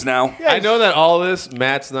just booze now. I know that all this,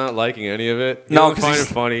 Matt's not liking any of it. He doesn't find it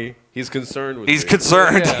funny. He's concerned with He's me.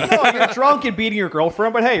 concerned. Yeah. No, you're drunk and beating your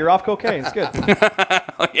girlfriend, but hey, you're off cocaine. It's good.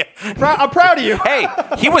 Oh, yeah. I'm proud of you. Hey,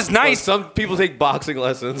 he was nice. Well, some people take boxing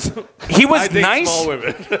lessons. He was I date nice. small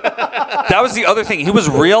women. That was the other thing. He was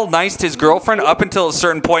real nice to his girlfriend up until a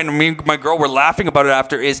certain point, and me and my girl were laughing about it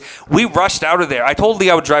after, is we rushed out of there. I told Lee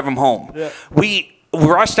I would drive him home. Yeah. We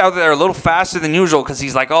rushed out of there a little faster than usual because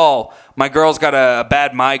he's like, oh, my girl's got a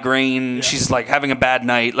bad migraine. Yeah. She's like having a bad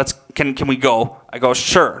night. Can we go? I go,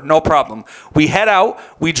 sure, no problem. We head out.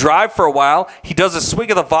 We drive for a while. He does a swig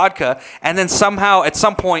of the vodka, and then somehow at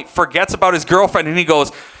some point forgets about his girlfriend, and he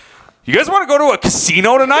goes, you guys want to go to a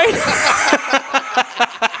casino tonight?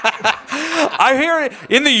 I hear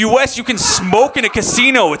in the U.S. you can smoke in a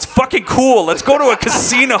casino. It's fucking cool. Let's go to a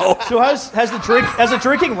casino. So has the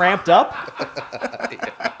drinking ramped up?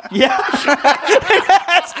 Yeah.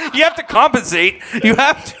 You have to compensate. You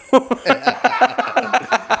have to.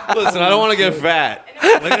 Listen, I don't want to get fat.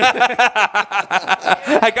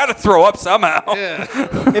 I got to throw up somehow. Yeah.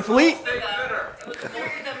 If Lee...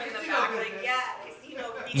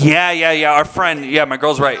 Yeah. Our friend. Yeah, my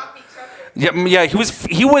girl's right. Yeah.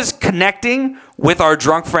 He was connecting with our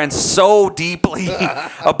drunk friends so deeply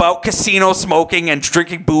about casino smoking and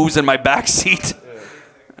drinking booze in my backseat.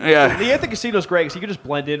 Yeah. Lee at the casino's great because he could just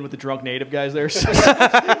blend in with the drunk native guys there. So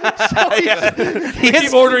He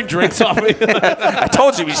keep ordering drinks off me. I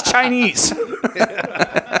told you he's Chinese.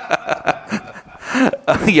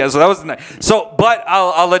 Yeah, so that was nice. So, but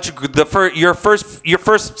I'll let you. Your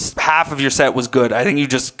first half of your set was good. I think you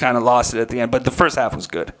just kind of lost it at the end, but the first half was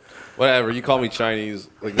good. Whatever, you call me Chinese.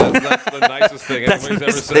 Like that's the nicest thing anybody's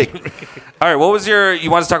ever said to me. All right, what was you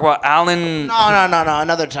want to talk about Alan? No,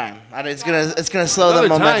 another time. It's gonna slow the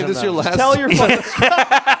momentum time. This is your last. Tell your fucking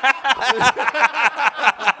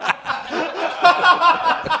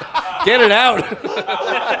Get it out.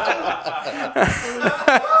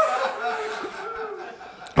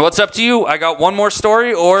 What's up to you? I got one more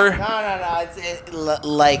story, or No.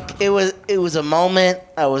 It was a moment.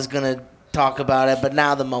 I was gonna talk about it, but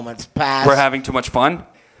now the moment's passed. we're having too much fun?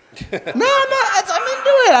 No, I'm into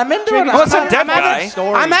it. I'm into it. What's a dead guy?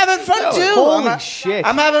 I'm having fun too. Holy shit.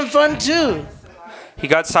 I'm having fun too. He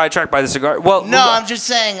got sidetracked by the cigar. Well, No, I'm just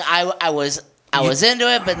saying I was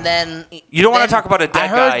into it, but then You don't wanna talk about a dead I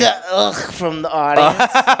heard guy. the ugh from the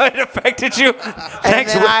audience. it affected you.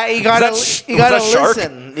 Thanks. And then you gotta Was that shark?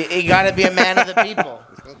 listen. You gotta be a man of the people.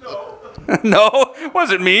 No, it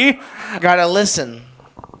wasn't me. You gotta listen.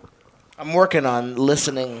 I'm working on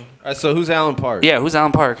listening. All right, so who's Alan Park? Yeah, who's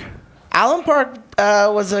Alan Park? Alan Park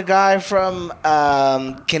was a guy from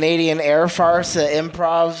Canadian Air Farce, an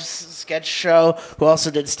improv sketch show, who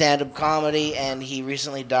also did stand-up comedy, and he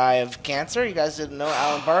recently died of cancer. You guys didn't know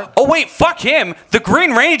Alan Park? Oh wait, fuck him. The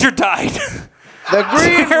Green Ranger died. The Green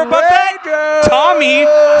Did you hear about that? Tommy,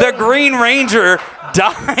 the Green Ranger,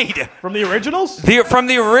 died. From the originals? From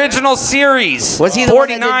the original series. Was he the one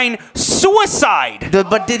that 49 suicide?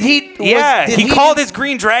 But did he? Yeah, did he called his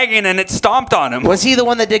green dragon and it stomped on him. Was he the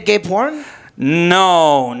one that did gay porn?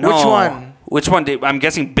 No. Which one? Which one did? I'm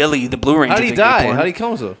guessing Billy, the Blue Ranger. How did he did gay die? porn. How did he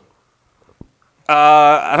come so?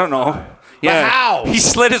 I don't know. Yeah. how? He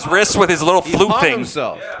slit his wrist with his little flute hung thing.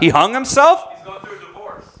 himself. He hung himself? He's going through a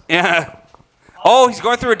divorce. Yeah. Oh, he's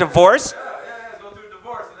going through a divorce? Yeah, he's going through a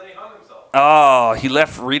divorce, and then he hung himself. Oh, he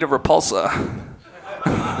left Rita Repulsa.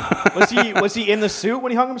 Was he in the suit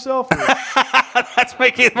when he hung himself? Or- That's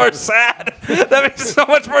making it more sad. That makes it so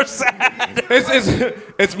much more sad.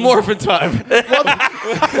 It's morphin' time.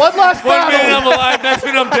 One last 1 minute battle. I'm alive, next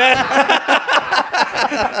minute I'm dead.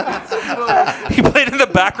 He played in the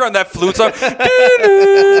background that flute song.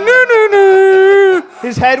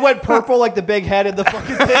 His head went purple like the big head in the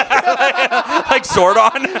fucking thing. Like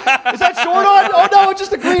Zordon. Is that Zordon? Oh no, it's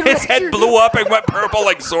just a green His head Ranger. blew up and went purple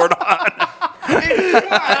like Zordon.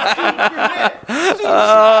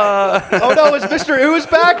 Oh no, is Mr. Ooze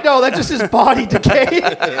back? No, that's just his body decay.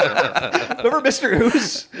 Remember Mr.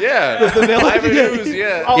 Ooze? Yeah. The villain? Ivan Ooze,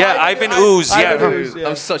 yeah. Oh, Yeah, Ivan Ooze. Ivan Yeah, Ooze, yeah.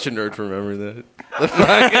 I'm such a nerd for remembering that.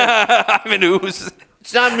 Ivan Ooze.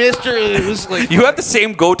 It's not Mr. Ooze. Like, You have the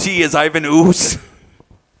same goatee as Ivan Ooze.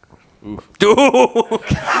 Ooh. Ooh.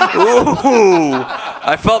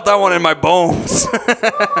 I felt that one in my bones.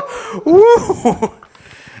 Ooh.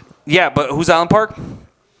 Yeah, but who's Alan Park?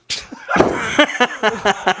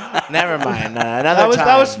 Never mind. Another That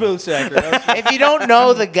time. was smooth, Sacker. If you don't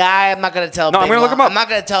know the guy, I'm not gonna tell. No, I'm gonna look him up. I'm not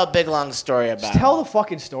gonna tell a big long story about. Tell the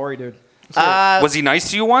fucking story, dude. Was he nice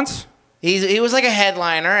to you once? He was like a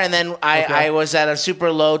headliner, and then I was at a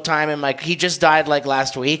super low time in my. He just died like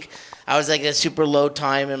last week. I was like at a super low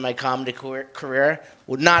time in my comedy career,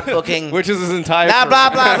 not booking. which is his entire blah blah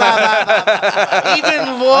blah blah blah blah. Even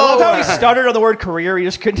I love how he lower. stuttered on the word career. He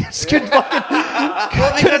just couldn't fucking. Well,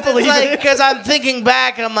 because couldn't believe it. because I'm thinking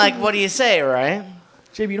back, and I'm like, what do you say, right?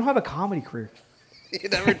 JB, you don't have a comedy career. You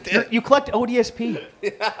never did. You collect ODSP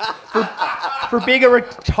for being a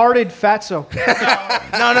retarded fatso.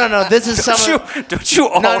 No. This is some. Don't you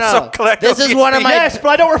also No. collect This is ODSP? one of my. Yes, but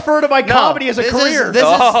I don't refer to my comedy as a this career. Is, this is,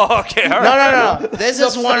 Oh, okay. All right. no. This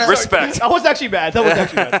is one of. Respect. That was actually bad.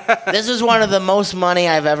 This is one of the most money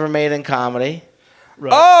I've ever made in comedy.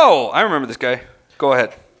 Oh, I remember this guy. Go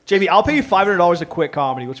ahead. JB, I'll pay you $500 to quit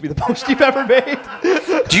comedy, which would be the most you've ever made.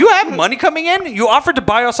 Do you have money coming in? You offered to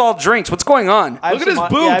buy us all drinks. What's going on? I have Look at some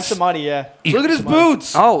his Yeah, I have boots. some money, yeah. Look at his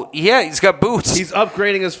boots. Oh, yeah, he's got boots. He's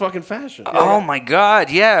upgrading his fucking fashion. Oh my God!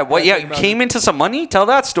 Yeah. What? Yeah, you came into some money. Tell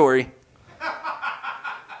that story.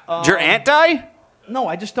 Did your aunt die? No,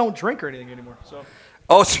 I just don't drink or anything anymore. So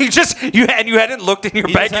Oh, so you hadn't looked in your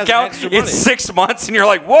He bank just has account extra in money. 6 months, and you're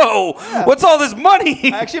like, "Whoa, what's all this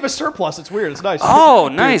money?" I actually have a surplus. It's weird. It's nice. Oh,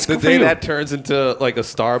 nice. The Good for day you. that turns into like a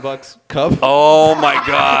Starbucks cup, Oh my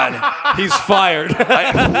God! he's fired.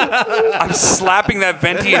 I'm slapping that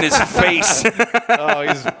venti in his face. Oh,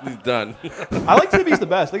 he's done. I like Timmy's the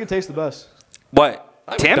best. I think it tastes the best. What?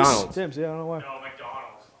 Tim's? McDonald's. Tim's, yeah, I don't know why.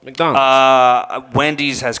 McDonald's.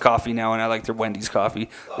 Wendy's has coffee now, and I like their Wendy's coffee.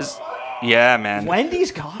 Yeah, man.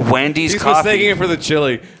 Wendy's coffee. Wendy's He's coffee. mistaking it for the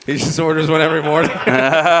chili. He just orders one every morning.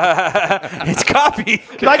 It's coffee.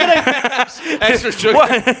 Can I get Extra sugar.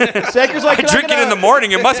 a Saker's like? I Can drink get it in the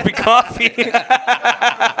morning. It must be coffee. Can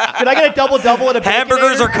I get a double and a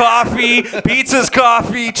Hamburgers are Baconator? coffee. Pizza's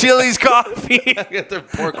coffee. Chili's coffee. Get their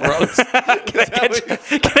pork roast.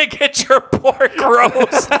 Can I get your pork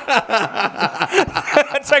roast?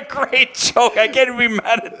 That's a great joke. I can't be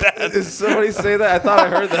mad at that. Did somebody say that? I thought I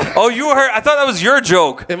heard that. Oh, you I thought that was your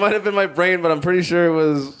joke. It might have been my brain, but I'm pretty sure it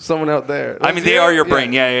was someone out there. I mean, they are your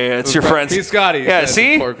brain. Yeah. It's your friends. He's Scotty. Yeah,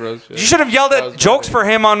 see? Pork roast, yeah. You should have yelled at jokes for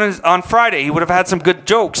him on Friday. He would have had some good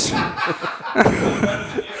jokes.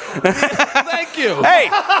 Thank you. Hey,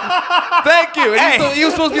 Thank you. Hey. You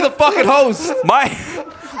were supposed to be the fucking host.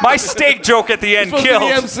 my steak joke at the end Supposed killed. to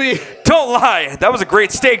be MC. Don't lie. That was a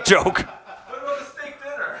great steak joke. What about the steak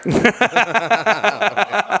dinner?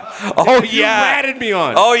 Oh, You yeah. ratted me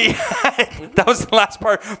on. Oh, yeah. That was the last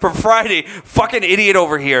part from Friday. Fucking idiot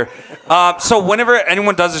over here. So whenever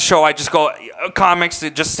anyone does a show, I just go, comics,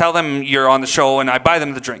 just tell them you're on the show, and I buy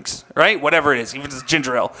them the drinks, right? Whatever it is, even if it's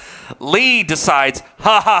ginger ale. Lee decides,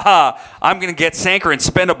 I'm going to get Sanker and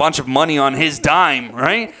spend a bunch of money on his dime,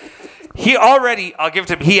 right? He already, I'll give it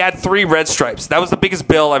to him, he had 3 red stripes. That was the biggest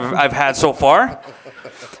bill I've had so far.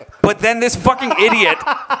 But then this fucking idiot,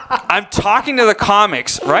 I'm talking to the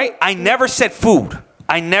comics, right? I never said food.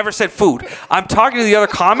 I'm talking to the other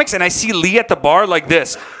comics, and I see Lee at the bar like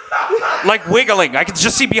this. Like wiggling. I can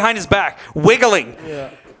just see behind his back. Wiggling. Yeah.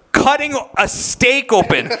 Cutting a steak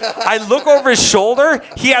open. I look over his shoulder.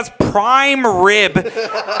 He has prime rib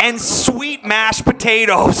and sweet mashed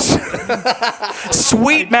potatoes.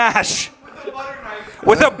 Sweet mash.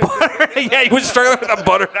 With a butter, yeah, he was struggling with a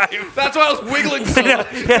butter knife. That's why I was wiggling so much.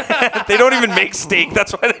 They don't even make steak.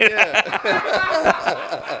 That's why they.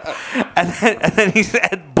 And then he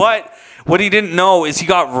said, but what he didn't know is he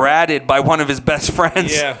got ratted by one of his best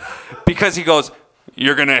friends. Yeah. Because he goes,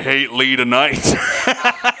 "You're gonna hate Lee tonight."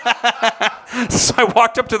 So I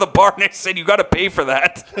walked up to the bar and I said, "You got to pay for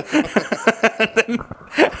that."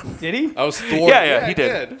 Did he? I was thwarted. Yeah, he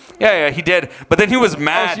did. Yeah, he did. But then he was Oh,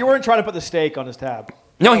 mad. so you weren't trying to put the steak on his tab.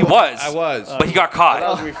 No, he was. I was. But he got caught. That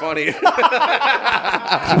was gonna be funny.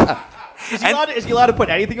 Is he allowed to put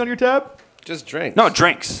anything on your tab? Just drink. No,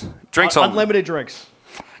 drinks. Drinks only. Unlimited drinks.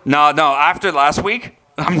 No. After last week,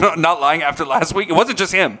 I'm not lying. After last week, it wasn't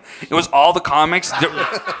just him. It was all the comics.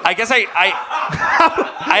 I guess I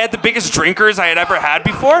had the biggest drinkers I had ever had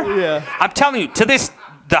before. Yeah. I'm telling you, to this,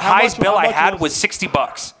 the highest bill I had was was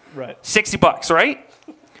 $60. Right. $60, right?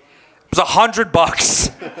 It was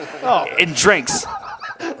 $100 in drinks.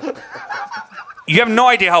 You have no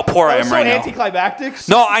idea how poor I am so right now. anticlimactic.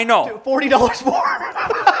 No, I know. $40 more.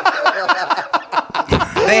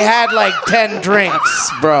 They had like 10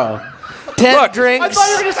 drinks, bro. 10 Look, drinks. I thought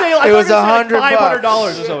you were gonna say it was $100. $500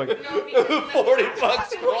 or something.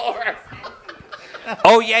 $40 more.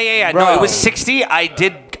 Oh yeah. Bro. No, it was 60. I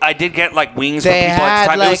did get like wings They from people at the had,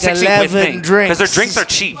 time. like, It was 60 with 11 thing. drinks. Because their drinks are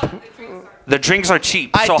cheap. The drinks are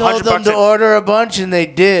cheap. I so told them $100 to order a bunch and they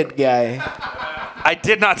did, guy. I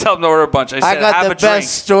did not tell them to order a bunch. I I said got have the a drink.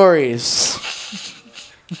 best stories.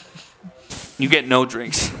 You get no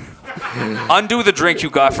drinks. Undo the drink you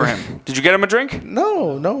got for him. Did you get him a drink?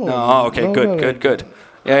 No. Oh, okay, No, good, no. good, good.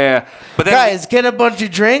 Yeah. But then Guys, get a bunch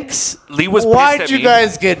of drinks. Lee was pissed Why'd at you me.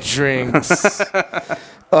 guys get drinks?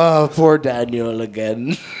 Oh, poor Daniel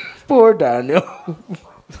again. Poor Daniel.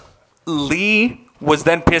 Lee was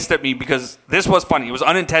then pissed at me because this was funny. It was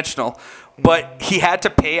unintentional, but he had to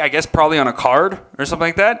pay, I guess, probably on a card or something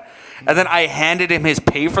like that. And then I handed him his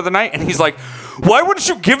pay for the night, and he's like, "Why wouldn't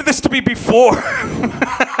you give this to me before?"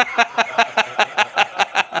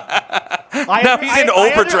 Now he's in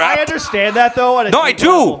overdraft. I understand that though. On a No, I deep do.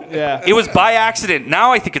 level. Yeah. It was by accident.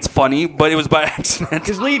 Now I think it's funny, but it was by accident.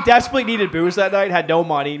 Because Lee desperately needed booze that night, had no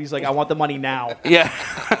money, and he's like, "I want the money now." Yeah.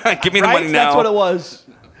 Give me the Right? money now. That's what it was.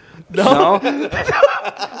 No.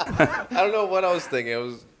 I don't know what I was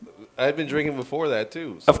thinking. I'd been drinking before that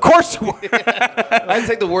too. So Of course you were. I didn't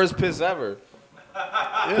take the worst piss ever.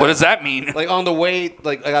 What does that mean? Like on the way,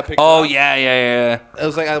 like I got picked Oh, up. yeah. It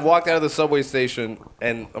was like I walked out of the subway station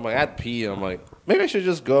and I'm like, I had to pee. I'm like, maybe I should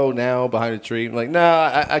just go now behind a tree. I'm like,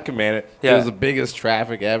 nah, I can man it. Yeah. It was the biggest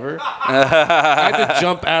traffic ever. I had to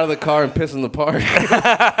jump out of the car and piss in the park.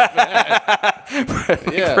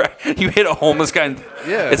 Yeah. You hit a homeless guy.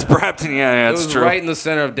 Yeah. It's Brampton. Yeah, It that's was true. right in the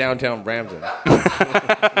center of downtown Brampton.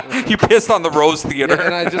 You pissed on the Rose Theater.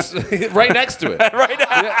 And I just, right next to it. Right.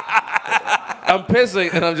 I'm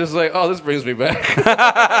pissing and I'm just like, oh, this brings me back.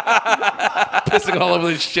 Pissing all over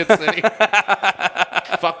this shit city.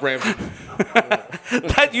 Fuck Brampton.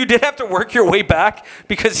 That you did have to work your way back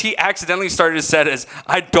because he accidentally started his set as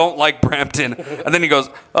 "I don't like Brampton," and then he goes,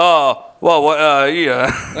 "Oh, well, yeah."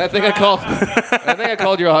 I think I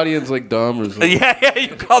called your audience like dumb or something. Yeah,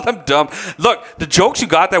 you called them dumb. Look, the jokes you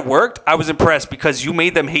got that worked, I was impressed because you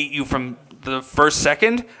made them hate you from the first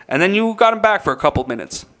second, and then you got them back for a couple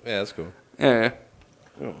minutes. Yeah, that's cool. Yeah.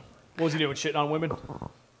 What was he doing? Shitting on women?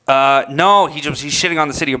 No, he's shitting on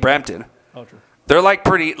the city of Brampton. Oh, true. They're like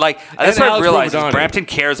pretty like that's what I Alex realized is Provodani. Brampton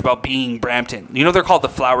cares about being Brampton. You know they're called the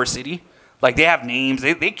Flower City. Like they have names.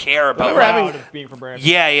 They care about. Remember having- Proud of being from Brampton.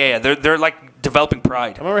 Yeah. They're like developing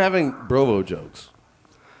pride. I remember having Brovo jokes.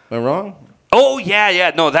 Am I wrong? Oh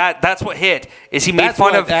yeah. No, that's what hit. Is he made That's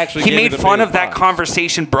fun what of? actually He gave me made the fun biggest of that box.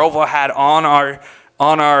 conversation Brovo had on our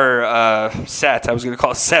set. I was gonna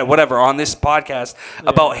call it set, whatever, on this podcast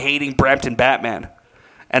about hating Brampton Batman,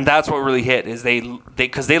 and that's what really hit. Is they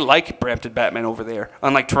because they like Brampton Batman over there,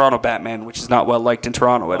 unlike Toronto Batman, which is not well liked in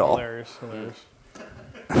Toronto at all. Hilarious.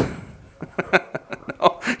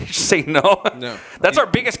 No, you just say no. No. That's our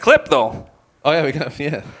biggest clip, though. Oh yeah, we got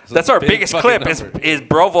It's a That's our big biggest fucking clip. number. Is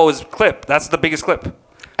Brovo's clip? That's the biggest clip.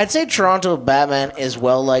 I'd say Toronto Batman is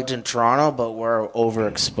well liked in Toronto, but we're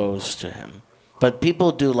overexposed to him. But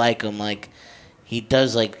people do like him. Like he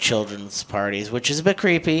does like children's parties, which is a bit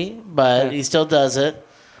creepy, but he still does it.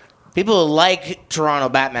 People like Toronto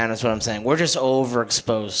Batman. Is what I'm saying. We're just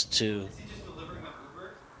overexposed to.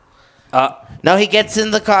 No, he gets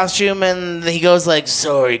in the costume and he goes like,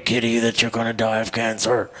 "Sorry, kitty, that you're gonna die of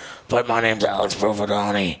cancer, but my name's Alex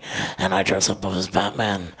Provodani, and I dress up as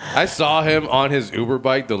Batman." I saw him on his Uber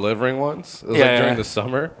bike delivering once. It was like during the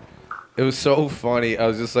summer. It was so funny. I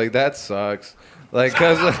was just like, that sucks. Like,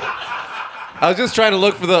 cause I was just trying to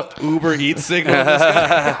look for the Uber Eats signal.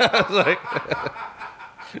 I was like,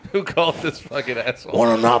 who called this fucking asshole?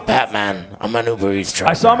 Well, I'm not Batman. I'm an Uber Eats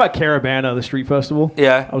driver. I saw him at Caravana, the street festival.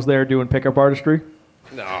 Yeah. I was there doing pickup artistry.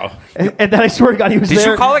 No. And then I swear to God, he was Did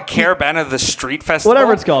there. you call it Caravana the street festival?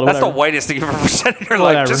 Whatever it's called, That's whatever. the whitest thing you've ever said in your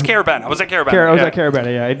life. Whatever. Just Caravana. I was at Caravana. I was Yeah. at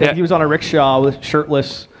Caravana, yeah. Yeah. He was on a rickshaw with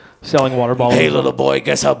shirtless, selling water bottles. Hey, little boy,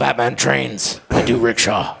 guess how Batman trains? I do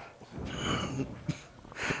rickshaw.